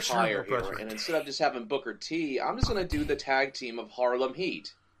one up higher here. And instead of just having Booker T, I'm just going to do the tag team of Harlem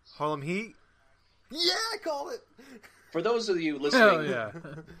Heat. Harlem Heat? Yeah, I called it. For those of you listening,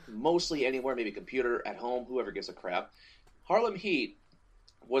 mostly anywhere, maybe computer, at home, whoever gives a crap, Harlem Heat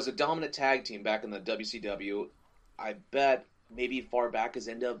was a dominant tag team back in the WCW. I bet maybe far back as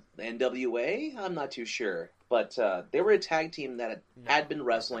NWA? I'm not too sure. But they were a tag team that had been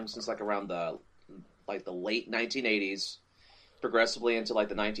wrestling since like around the late 1980s, progressively into like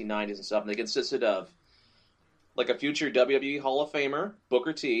the 1990s and stuff. And they consisted of like a future WWE Hall of Famer,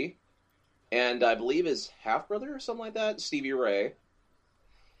 Booker T, and I believe his half-brother or something like that, Stevie Ray.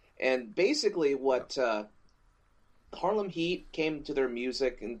 And basically what Harlem Heat came to their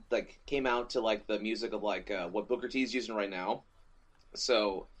music and like came out to like the music of like what Booker T's using right now.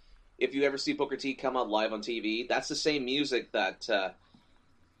 So if you ever see Booker T come out live on TV, that's the same music that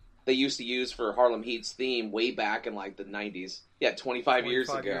they used to use for Harlem Heat's theme way back in like the 90s. Yeah, 25 years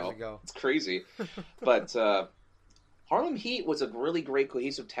ago. It's crazy. But Harlem Heat was a really great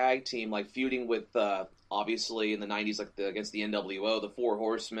cohesive tag team, like feuding with obviously in the 90s like against the NWO, the Four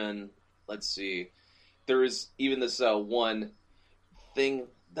Horsemen. Let's see. There was even this one thing.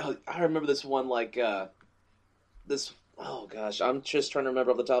 I remember this one like this. Oh gosh, I'm just trying to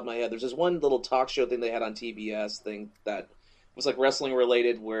remember off the top of my head. There's this one little talk show thing they had on TBS thing that was like wrestling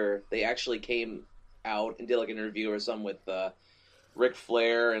related, where they actually came out and did like an interview or something with Ric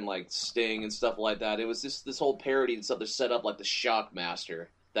Flair and like Sting and stuff like that. It was just this whole parody and stuff. They set up like the Shockmaster,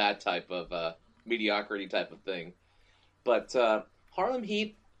 that type of mediocrity type of thing. But Harlem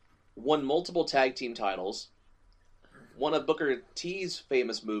Heat won multiple tag team titles. One of Booker T's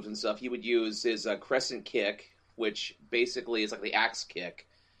famous moves and stuff he would use is a crescent kick, which basically is like the axe kick.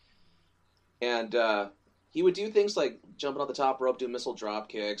 And he would do things like jumping off the top rope, doing missile drop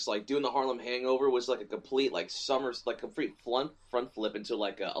kicks, like doing the Harlem Hangover was like a complete like complete front flip into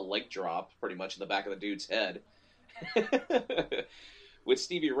like a leg drop, pretty much in the back of the dude's head. With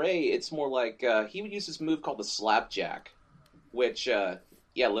Stevie Ray, it's more like he would use this move called the slapjack, which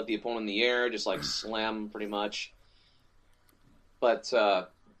lift the opponent in the air, just like slam pretty much. But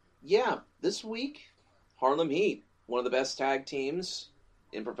this week, Harlem Heat, one of the best tag teams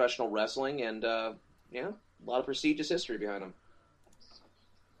in professional wrestling, and a lot of prestigious history behind them.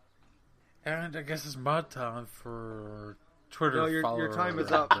 And I guess it's my time for Twitter. No, your time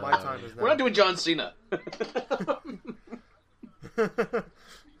is up. My time is now. We're not doing John Cena.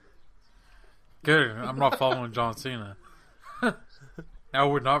 Good. I'm not following John Cena. I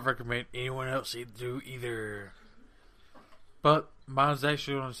would not recommend anyone else to do either. But mine's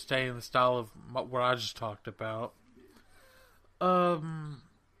actually going to stay in the style of what I just talked about.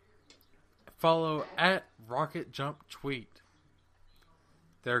 Follow at Rocket Jump Tweet.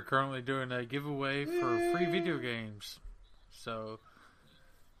 They're currently doing a giveaway for free video games. So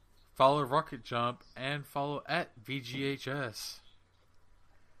follow Rocket Jump and follow at VGHS.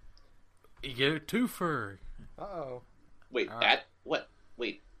 You get a twofer. Uh-oh. Wait, at what?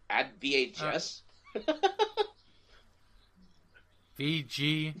 Wait, at VHS?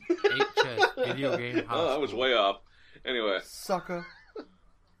 VGHS, Video Game Hospital. Oh, that was way off. Anyway. Sucker.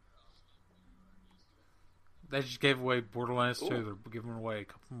 They just gave away Borderlands 2. They're giving away a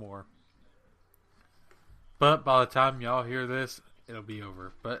couple more. But by the time y'all hear this, it'll be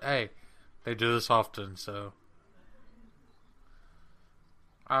over. But hey, they do this often, so.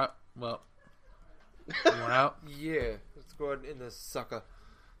 Well. You want out? Yeah. Let's go ahead and end this sucker.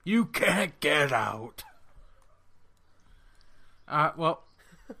 You can't get out. Well.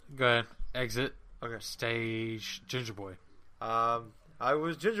 Go ahead. Exit. Okay. Stage Ginger Boy. I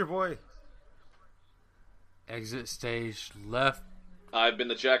was Ginger Boy. Exit stage left. I've been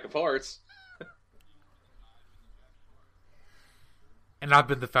the Jack of Hearts. And I've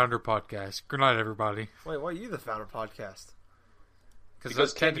been the Founder Podcast. Good night, everybody. Wait, why are you the Founder Podcast?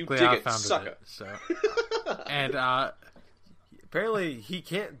 Because technically can you I dig it, founded sucker? it. So. And apparently he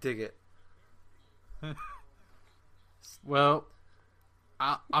can't dig it. Well,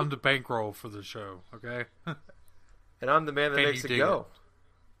 I'm the bankroll for the show, okay? And I'm the man that makes it go.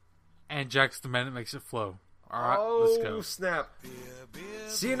 And Jack's the man that makes it flow. All right, let's go. Oh, snap.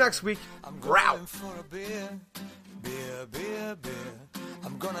 See you next week. We're out. For a beer, beer, Beer, beer, beer.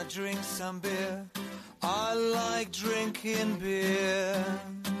 I'm gonna drink some beer. I like drinking beer.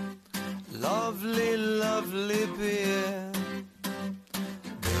 Lovely, lovely beer.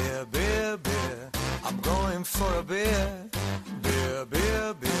 Beer, beer, beer. I'm going for a beer. Beer,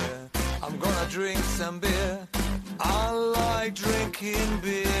 beer, beer. I'm gonna drink some beer. I like drinking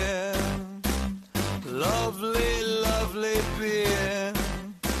beer. Lovely, lovely beer.